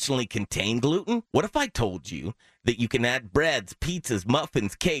traditionally contain gluten? What if I told you that you can add breads, pizzas,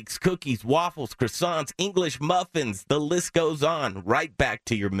 muffins, cakes, cookies, waffles, croissants, English muffins, the list goes on, right back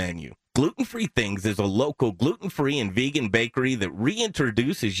to your menu? Gluten-Free Things is a local gluten-free and vegan bakery that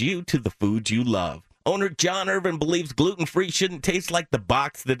reintroduces you to the foods you love. Owner John Irvin believes gluten-free shouldn't taste like the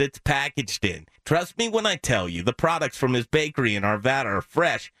box that it's packaged in. Trust me when I tell you, the products from his bakery in Arvada are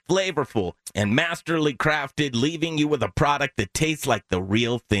fresh, flavorful, and masterly crafted, leaving you with a product that tastes like the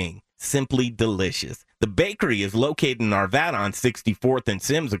real thing. simply delicious. The bakery is located in Arvada on 64th and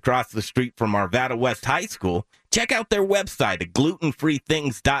Sims across the street from Arvada West High School. Check out their website at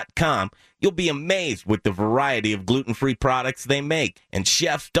glutenfreethings.com. You'll be amazed with the variety of gluten-free products they make. And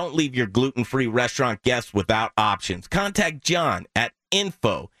chefs, don't leave your gluten-free restaurant guests without options. Contact John at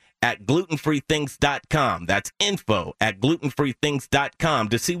info@glutenfreethings.com. That's info@glutenfreethings.com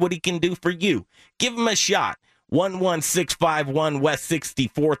to see what he can do for you. Give him a shot. 11651 West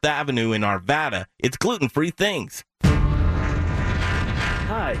 64th Avenue in Arvada. It's Gluten-Free Things.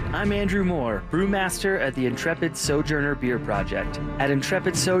 Hi, I'm Andrew Moore, brewmaster at the Intrepid Sojourner Beer Project. At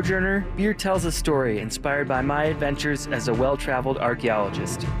Intrepid Sojourner, beer tells a story inspired by my adventures as a well-traveled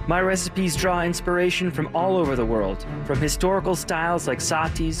archaeologist. My recipes draw inspiration from all over the world, from historical styles like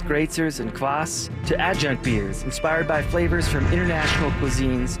satis, greitzers, and kvass, to adjunct beers inspired by flavors from international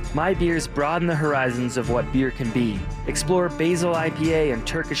cuisines. My beers broaden the horizons of what beer can be. Explore Basil IPA and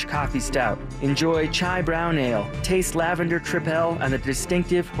Turkish Coffee Stout. Enjoy Chai Brown Ale. Taste Lavender Tripel and the distinctive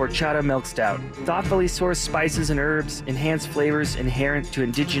Horchata Milk Stout. Thoughtfully sourced spices and herbs enhance flavors inherent to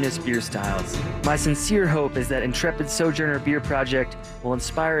indigenous beer styles. My sincere hope is that Intrepid Sojourner Beer Project will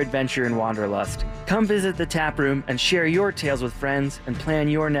inspire adventure and wanderlust. Come visit the tap room and share your tales with friends and plan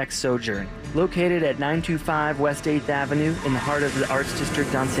your next sojourn. Located at 925 West 8th Avenue in the heart of the Arts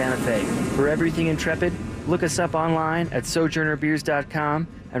District on Santa Fe. For everything Intrepid, look us up online at sojournerbeers.com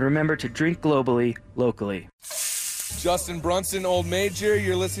and remember to drink globally, locally. Justin Brunson, Old Major.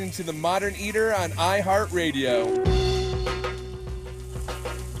 You're listening to The Modern Eater on iHeartRadio.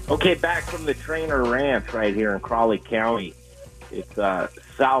 Okay, back from the Trainor Ranch right here in Crawley County. It's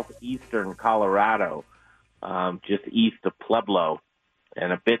southeastern Colorado, just east of Pueblo.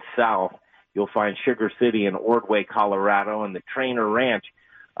 And a bit south, you'll find Sugar City and Ordway, Colorado, and the Trainor Ranch.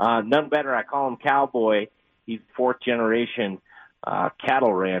 None better. I call him Cowboy. He's fourth generation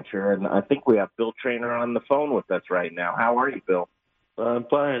cattle rancher, and I think we have Bill Trainor on the phone with us right now. How are you, Bill? I'm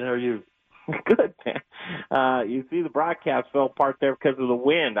fine. How are you? Good, man. You see, the broadcast fell apart there because of the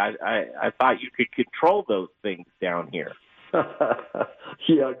wind. I thought you could control those things down here.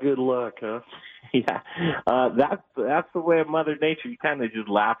 Yeah, good luck, huh? Yeah, that's the way of Mother Nature. You kind of just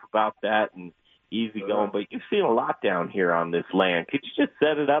laugh about that and easy going, but you've seen a lot down here on this land. Could you just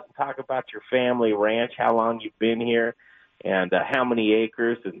set it up and talk about your family ranch, how long you've been here, and how many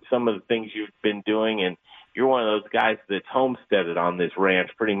acres, and some of the things you've been doing? And you're one of those guys that's homesteaded on this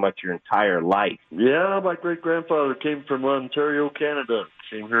ranch pretty much your entire life. Yeah, my great-grandfather came from Ontario, Canada.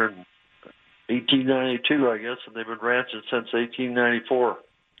 Came here in 1892, I guess, and they've been ranching since 1894.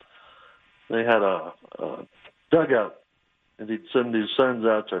 They had a dugout, and he'd send his sons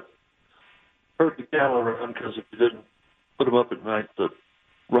out to herd the cattle around, because if you didn't put them up at night, the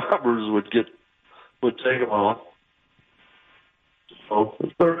robbers would take them all. So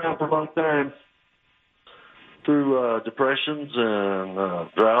it's been around for a long time, through depressions and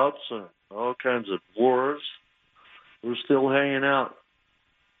droughts and all kinds of wars. We're still hanging out.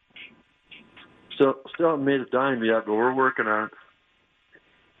 Still haven't made a dime yet, but we're working on it.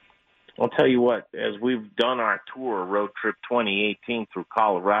 I'll tell you what, as we've done our tour, Road Trip 2018 through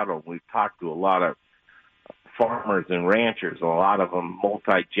Colorado, we've talked to a lot of farmers and ranchers, a lot of them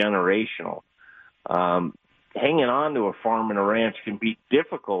multi-generational. Hanging on to a farm and a ranch can be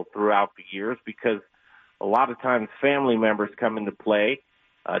difficult throughout the years because a lot of times family members come into play,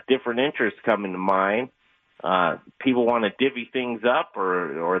 different interests come into mind. People want to divvy things up,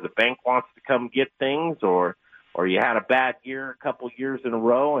 or the bank wants to come get things, or you had a bad year a couple years in a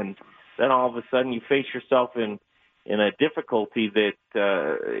row, and then all of a sudden you face yourself in a difficulty that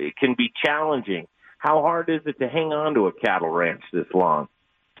it can be challenging. How hard is it to hang on to a cattle ranch this long?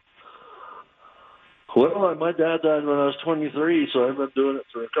 Well, my dad died when I was 23, so I've been doing it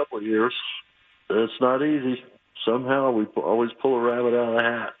for a couple of years. It's not easy. Somehow we always pull a rabbit out of the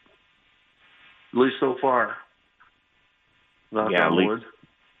hat. At least so far. Knock on wood.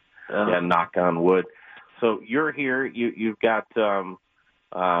 Yeah, knock on wood. So you're here. You've got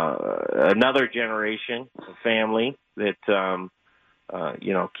another generation of family that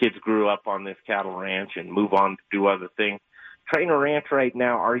kids grew up on this cattle ranch and move on to do other things. Trainor Ranch right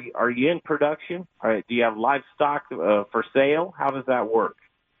now, are you in production? Do you have livestock for sale? How does that work?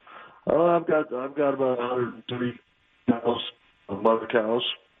 Oh, I've got about 130 cows, mother cows.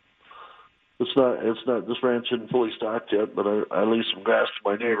 It's not. This ranch isn't fully stocked yet, but I leave some grass to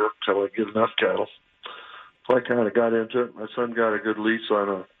my neighbor until I get enough cattle. So I kind of got into it. My son got a good lease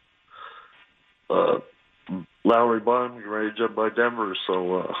on a Lowry Bond ready to jump by Denver,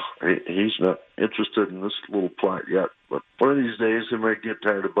 so he's not interested in this little plot yet. But one of these days he might get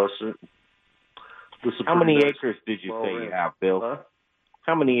tired of busting it. How many acres did you say you have, Bill?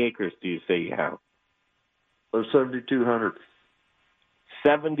 How many acres do you say you have? 7,200.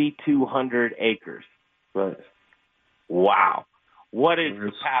 7,200 acres. Right. Wow. What is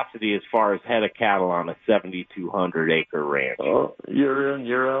capacity as far as head of cattle on a 7,200 acre ranch? Oh, year in,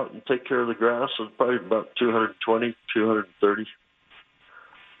 year out, and take care of the grass. It's probably about 220, 230.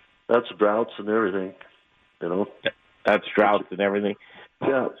 That's droughts and everything, you know. That's droughts and everything.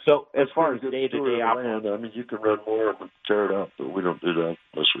 Yeah. So as far as day-to-day land, I mean, you can run more and tear it up, but we don't do that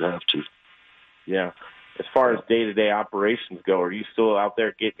unless we have to. Yeah. As far as day-to-day operations go, are you still out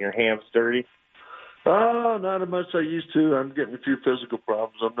there getting your hands dirty? Oh, not as much as I used to. I'm getting a few physical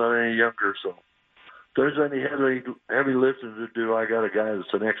problems. I'm not any younger, so if there's any heavy lifting to do, I got a guy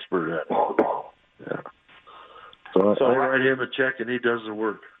that's an expert at it. Yeah. So I write him a check, and he does the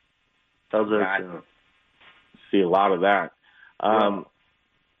work. How's that sound? See a lot of that.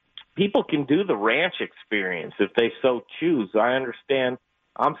 People can do the ranch experience if they so choose. I understand.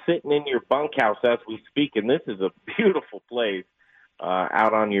 I'm sitting in your bunkhouse as we speak, and this is a beautiful place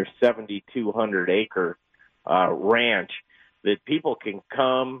out on your 7,200 acre ranch that people can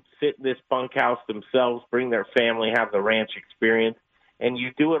come sit in this bunkhouse themselves, bring their family, have the ranch experience, and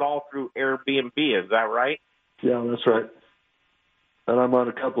you do it all through Airbnb. Is that right? Yeah, that's right. And I'm on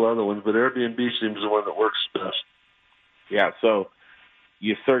a couple other ones, but Airbnb seems the one that works best. Yeah, so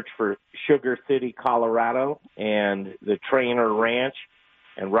you search for Sugar City, Colorado, and the Trainor Ranch,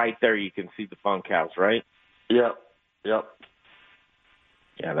 and right there you can see the bunkhouse, right? Yep.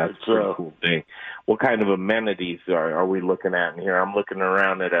 Yeah, that's a pretty cool thing. What kind of amenities are we looking at in here? I'm looking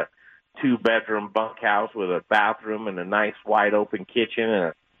around at a 2-bedroom bunkhouse with a bathroom and a nice wide-open kitchen and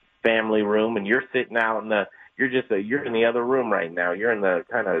a family room, and you're sitting out in the you're in the other room right now. You're in the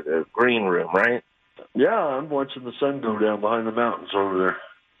kind of the green room, right? Yeah, I'm watching the sun go down behind the mountains over there.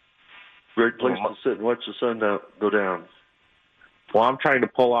 Great place to sit and watch the sun go down. Well, I'm trying to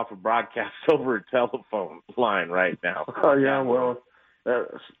pull off a broadcast over a telephone line right now. Oh, yeah, well, that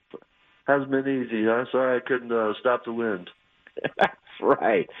hasn't been easy. I'm sorry I couldn't stop the wind. That's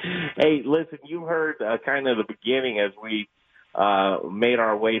right. Hey, listen, you heard kind of the beginning as we made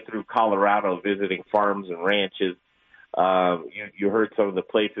our way through Colorado visiting farms and ranches. You heard some of the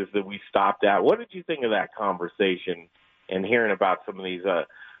places that we stopped at. What did you think of that conversation and hearing about some of these,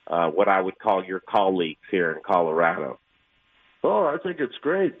 what I would call your colleagues here in Colorado? Oh, I think it's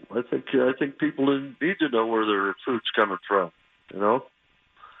great. I think people need to know where their food's coming from. You know,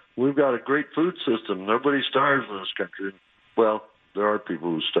 we've got a great food system. Nobody starves in this country. Well, there are people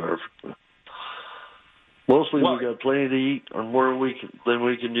who starve. Mostly we got plenty to eat or more than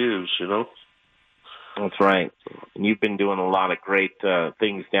we can use, you know. That's right. And you've been doing a lot of great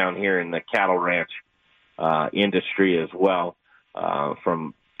things down here in the cattle ranch industry as well,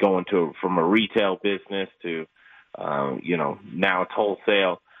 from a retail business to, now it's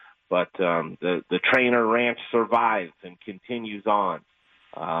wholesale. But the Trainor Ranch survives and continues on,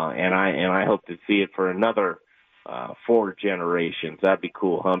 and I hope to see it for another 4 generations. That'd be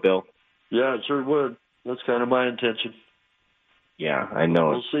cool, huh, Bill? Yeah, it sure would. That's kind of my intention. Yeah, I know.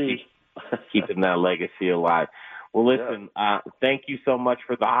 We'll see. Keeping that legacy alive. Well, listen, thank you so much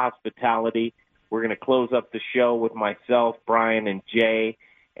for the hospitality. We're going to close up the show with myself, Brian, and Jay,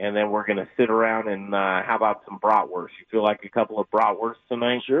 and then we're going to sit around and how about some bratwurst? You feel like a couple of bratwursts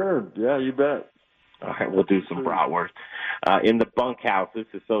tonight? Sure. Yeah, you bet. All right, we'll do some bratwurst. In the bunkhouse, this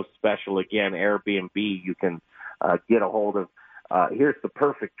is so special. Again, Airbnb, you can get a hold of. Here's the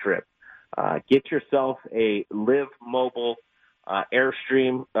perfect trip. Get yourself a Live Mobile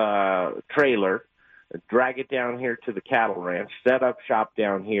Airstream trailer, drag it down here to the cattle ranch, set up shop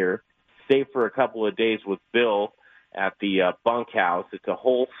down here, stay for a couple of days with Bill at the bunkhouse. It's a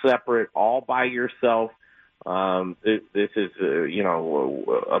whole separate, all by yourself. This is,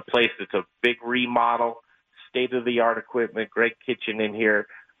 a place that's a big remodel, state-of-the-art equipment, great kitchen in here.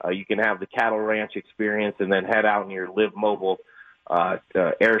 You can have the cattle ranch experience and then head out in your Live Mobile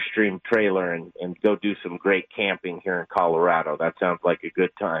Airstream trailer and go do some great camping here in Colorado. That sounds like a good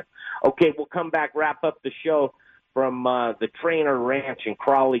time. Okay, we'll come back, wrap up the show from the Trainor Ranch in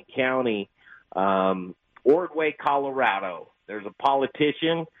Crawley County, Ordway, Colorado. There's a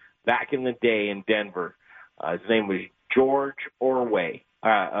politician back in the day in Denver. His name was George Ordway.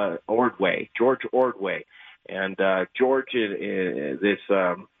 George Ordway. And George,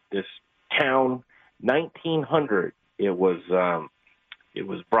 this town, 1900, it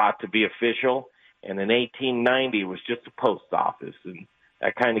was brought to be official, and in 1890 it was just a post office, and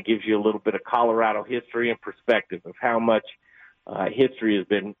that kind of gives you a little bit of Colorado history and perspective of how much history has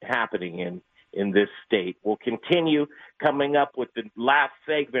been happening in this state. We'll continue coming up with the last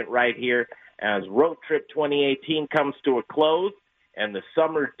segment right here as Road Trip 2018 comes to a close, and the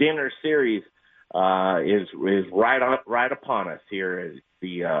summer dinner series is right upon us here.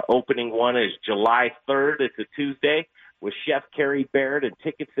 The opening one is July 3rd. It's a Tuesday with Chef Carrie Baird, and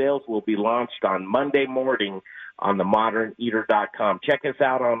ticket sales will be launched on Monday morning on the moderneater.com. Check us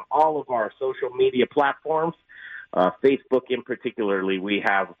out on all of our social media platforms. Facebook in particularly, we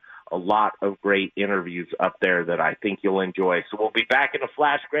have a lot of great interviews up there that I think you'll enjoy. So we'll be back in a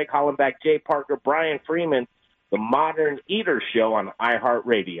flash. Greg Hollenbeck, Jay Parker, Brian Freeman, the Modern Eater Show on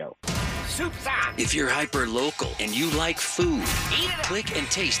iHeartRadio. If you're hyper-local and you like food, click and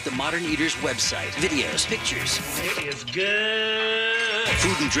taste the Modern Eater's website. Videos, pictures. It is good.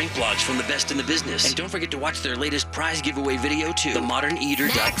 Food and drink blogs from the best in the business. And don't forget to watch their latest prize giveaway video too.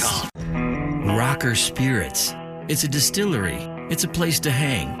 themoderneater.com. Rocker Spirits. It's a distillery. It's a place to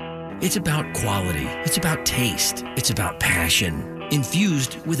hang. It's about quality. It's about taste. It's about passion.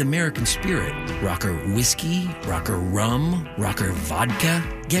 Infused with American spirit. Rocker whiskey, rocker rum, rocker vodka.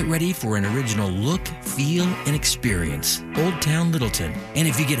 Get ready for an original look, feel, and experience. Old Town Littleton. And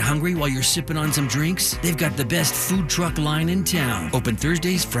if you get hungry while you're sipping on some drinks, they've got the best food truck line in town. Open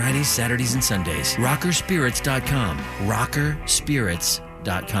Thursdays, Fridays, Saturdays, and Sundays. Rockerspirits.com. Rockerspirits.com.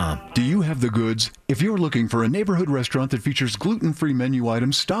 Do you have the goods? If you're looking for a neighborhood restaurant that features gluten-free menu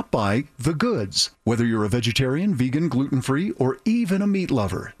items, stop by The Goods. Whether you're a vegetarian, vegan, gluten-free, or even a meat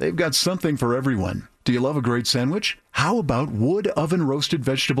lover, they've got something for everyone. Do you love a great sandwich? How about wood oven roasted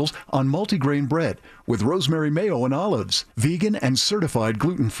vegetables on multigrain bread with rosemary mayo and olives, vegan and certified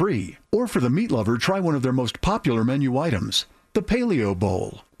gluten-free? Or for the meat lover, try one of their most popular menu items, the Paleo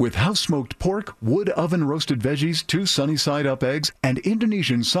Bowl, with house-smoked pork, wood oven roasted veggies, 2 sunny-side-up eggs, and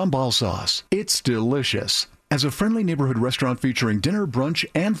Indonesian sambal sauce. It's delicious. As a friendly neighborhood restaurant featuring dinner, brunch,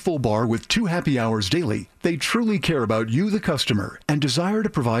 and full bar with 2 happy hours daily, they truly care about you, the customer, and desire to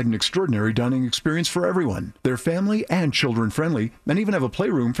provide an extraordinary dining experience for everyone. They're family and children-friendly, and even have a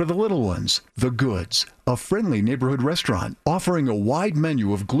playroom for the little ones. The Goods, a friendly neighborhood restaurant offering a wide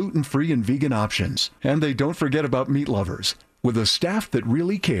menu of gluten-free and vegan options. And they don't forget about meat lovers, with a staff that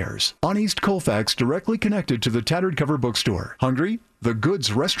really cares. On East Colfax, directly connected to the Tattered Cover Bookstore. Hungry?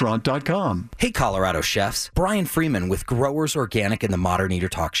 TheGoodsRestaurant.com. Hey, Colorado chefs. Brian Freeman with Growers Organic and the Modern Eater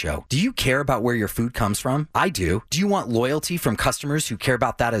Talk Show. Do you care about where your food comes from? I do. Do you want loyalty from customers who care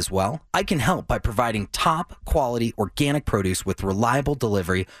about that as well? I can help by providing top quality organic produce with reliable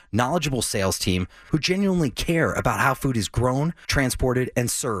delivery, knowledgeable sales team who genuinely care about how food is grown, transported, and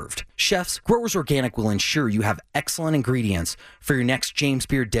served. Chefs, Growers Organic will ensure you have excellent ingredients for your next James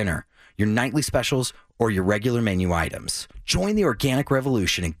Beard dinner, your nightly specials, or your regular menu items. Join the organic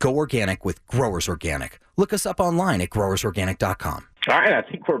revolution and go organic with Growers Organic. Look us up online at growersorganic.com. All right, I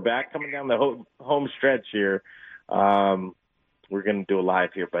think we're back coming down the home stretch here. We're going to do a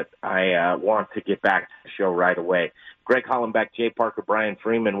live here, but I want to get back to the show right away. Greg Hollenbeck, Jay Parker, Brian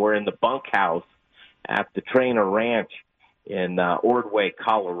Freeman. We're in the bunkhouse at the Trainor Ranch in Ordway,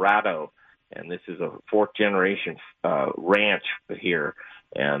 Colorado, and this is a 4th-generation ranch here.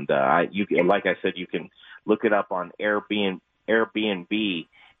 And like I said, you can look it up on Airbnb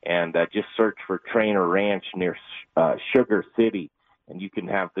and just search for Trainor Ranch near Sugar City, and you can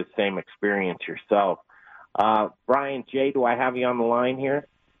have the same experience yourself. Brian, Jay, do I have you on the line here?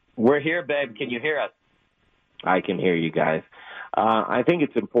 We're here, babe. Can you hear us? I can hear you guys. I think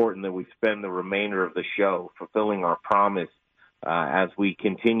it's important that we spend the remainder of the show fulfilling our promise as we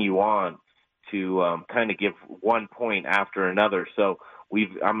continue on to kind of give one point after another. So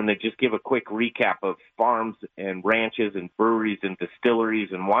I'm going to just give a quick recap of farms and ranches and breweries and distilleries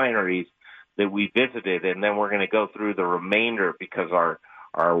and wineries that we visited, and then we're going to go through the remainder because our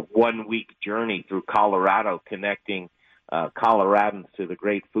 1-week journey through Colorado, connecting Coloradans to the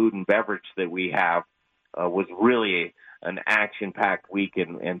great food and beverage that we have, was really an action-packed week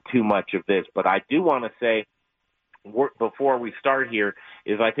and too much of this. But I do want to say, before we start here,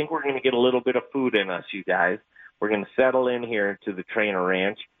 is I think we're going to get a little bit of food in us, you guys. We're going to settle in here to the Trainor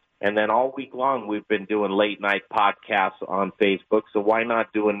Ranch, and then all week long we've been doing late-night podcasts on Facebook, so why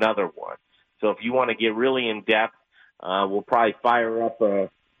not do another one? So if you want to get really in-depth, we'll probably fire up a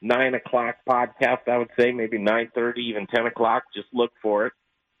 9 o'clock podcast, I would say, maybe 9:30, even 10 o'clock. Just look for it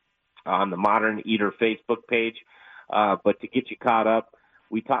on the Modern Eater Facebook page. But to get you caught up,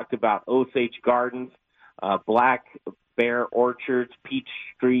 we talked about Osage Gardens, Black Bear Orchards, Peach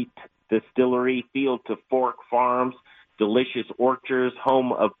Street Distillery, Field to Fork Farms, Delicious Orchards,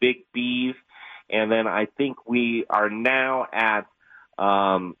 Home of Big Bees, and then I think we are now at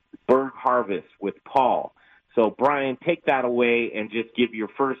Berg Harvest with Paul. So, Brian, take that away and just give your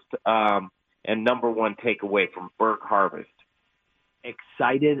first and number one takeaway from Berg Harvest.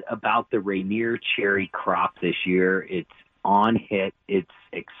 Excited about the Rainier cherry crop this year. It's on hit. It's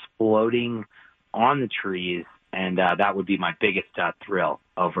exploding on the trees, and that would be my biggest thrill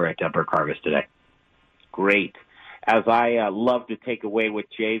over at Burke Harvest today. Great. As I love to take away what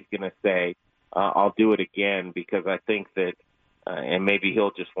Jay's going to say, I'll do it again because I think that, and maybe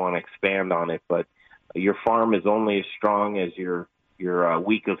he'll just want to expand on it, but your farm is only as strong as your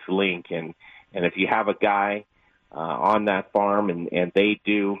weakest link. And if you have a guy on that farm, and they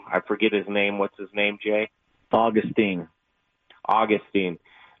do, I forget his name. What's his name, Jay? Augustine.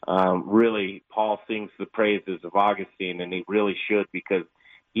 Really, Paul sings the praises of Augustine, and he really should because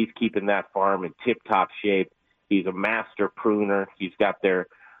he's keeping that farm in tip-top shape. He's a master pruner. He's got their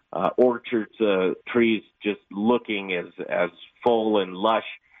orchards, trees just looking as full and lush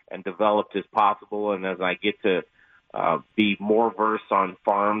and developed as possible. And as I get to be more versed on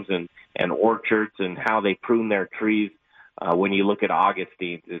farms and orchards and how they prune their trees, when you look at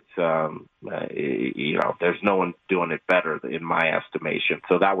Augustine's, it's there's no one doing it better in my estimation.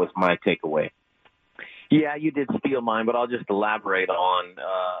 So that was my takeaway. Yeah, you did steal mine, but I'll just elaborate on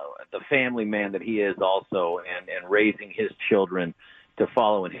the family man that he is also, and raising his children to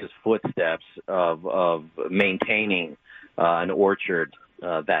follow in his footsteps of maintaining an orchard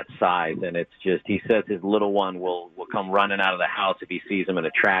that size. And it's just, he says his little one will come running out of the house if he sees him in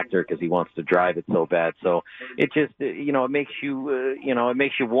a tractor because he wants to drive it so bad. So it just, it makes you, it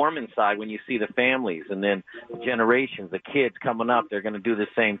makes you warm inside when you see the families and then generations, the kids coming up, they're going to do the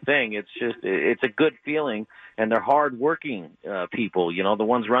same thing. It's just, it's a good feeling, and they're hard-working people, the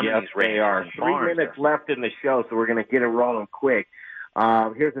ones running these ranches. They are. 3 minutes left in the show, so we're going to get it rolling quick.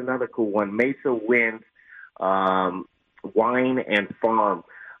 Here's another cool one, Mesa Winds Wine and Farm.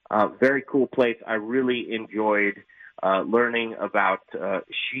 Very cool place. I really enjoyed learning about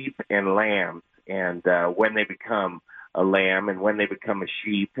sheep and lambs, and when they become a lamb and when they become a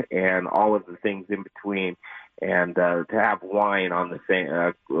sheep and all of the things in between, and to have wine on the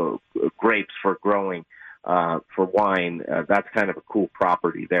same grapes for growing for wine. That's kind of a cool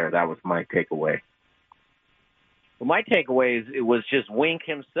property there. That was my takeaway. Well, my takeaway is it was just Wink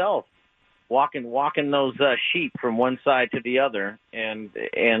himself walking those sheep from one side to the other, and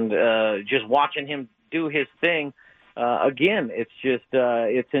just watching him do his thing. Again, it's just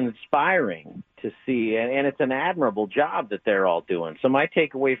it's inspiring to see, and it's an admirable job that they're all doing. So my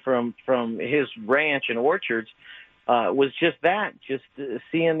takeaway from his ranch and orchards was just that,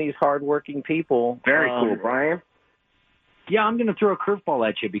 seeing these hardworking people. Very cool, Brian. Yeah, I'm going to throw a curveball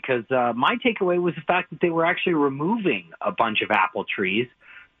at you because my takeaway was the fact that they were actually removing a bunch of apple trees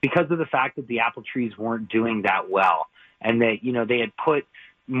because of the fact that the apple trees weren't doing that well, and that they had put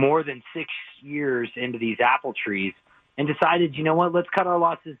more than 6 years into these apple trees and decided, let's cut our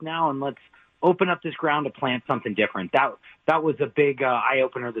losses now and let's open up this ground to plant something different. That was a big eye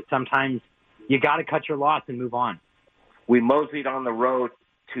opener that sometimes you got to cut your loss and move on. We moseyed on the road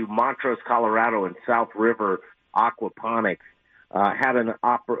to Montrose, Colorado, and South River Aquaponics. Had an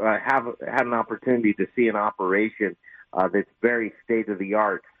opportunity to see an operation that's very state of the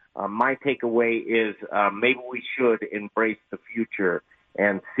art. My takeaway is maybe we should embrace the future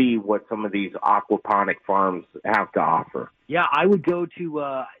and see what some of these aquaponic farms have to offer. Yeah, I would go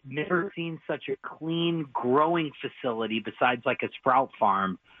to never seen such a clean growing facility besides like a sprout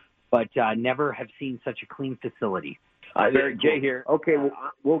farm, but never have seen such a clean facility. Jay here. Okay,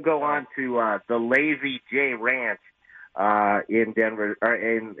 we'll go on to the Lazy J Ranch in Denver, or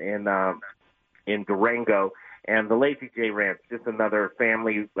in Durango. And the Lazy J Ranch, just another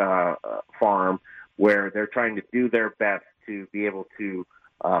family farm where they're trying to do their best to be able to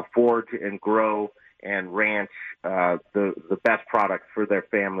forage and grow and ranch the best products for their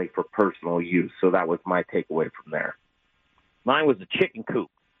family for personal use. So that was my takeaway from there. Mine was the chicken coop.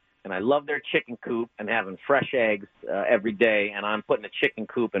 And I love their chicken coop and having fresh eggs every day. And I'm putting a chicken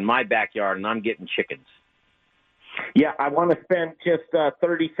coop in my backyard, and I'm getting chickens. Yeah, I want to spend just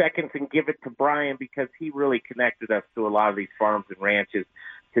 30 seconds and give it to Brian because he really connected us to a lot of these farms and ranches.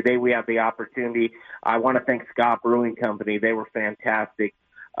 Today we have the opportunity. I want to thank Scott Brewing Company. They were fantastic.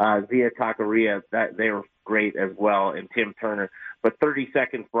 Zia Taqueria, they were great as well, and Tim Turner. But 30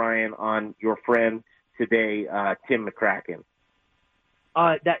 seconds, Brian, on your friend today, Tim McCracken.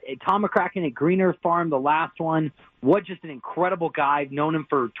 Tom McCracken at Greener Farm, the last one. What just an incredible guy. I've known him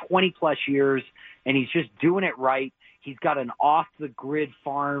for 20-plus years, and he's just doing it right. He's got an off-the-grid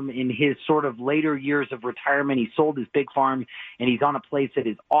farm in his sort of later years of retirement. He sold his big farm, and he's on a place that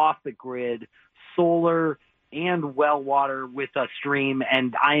is off-the-grid, solar and well water with a stream,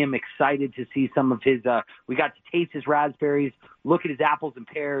 and I am excited to see some of his we got to taste his raspberries, look at his apples and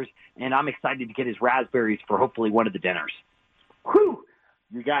pears, and I'm excited to get his raspberries for hopefully one of the dinners. Whew!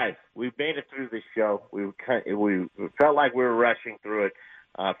 You guys, we've made it through this show. We felt like we were rushing through it.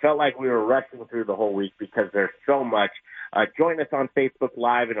 Felt like we were rushing through the whole week because there's so much. Join us on Facebook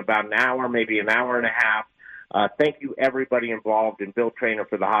Live in about an hour, maybe an hour and a half. Thank you, everybody involved, and Bill Trainor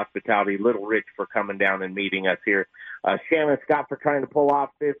for the hospitality, Little Rich for coming down and meeting us here, Shannon Scott for trying to pull off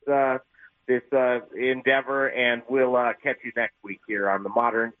this endeavor, and we'll catch you next week here on the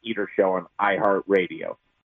Modern Eater Show on iHeartRadio.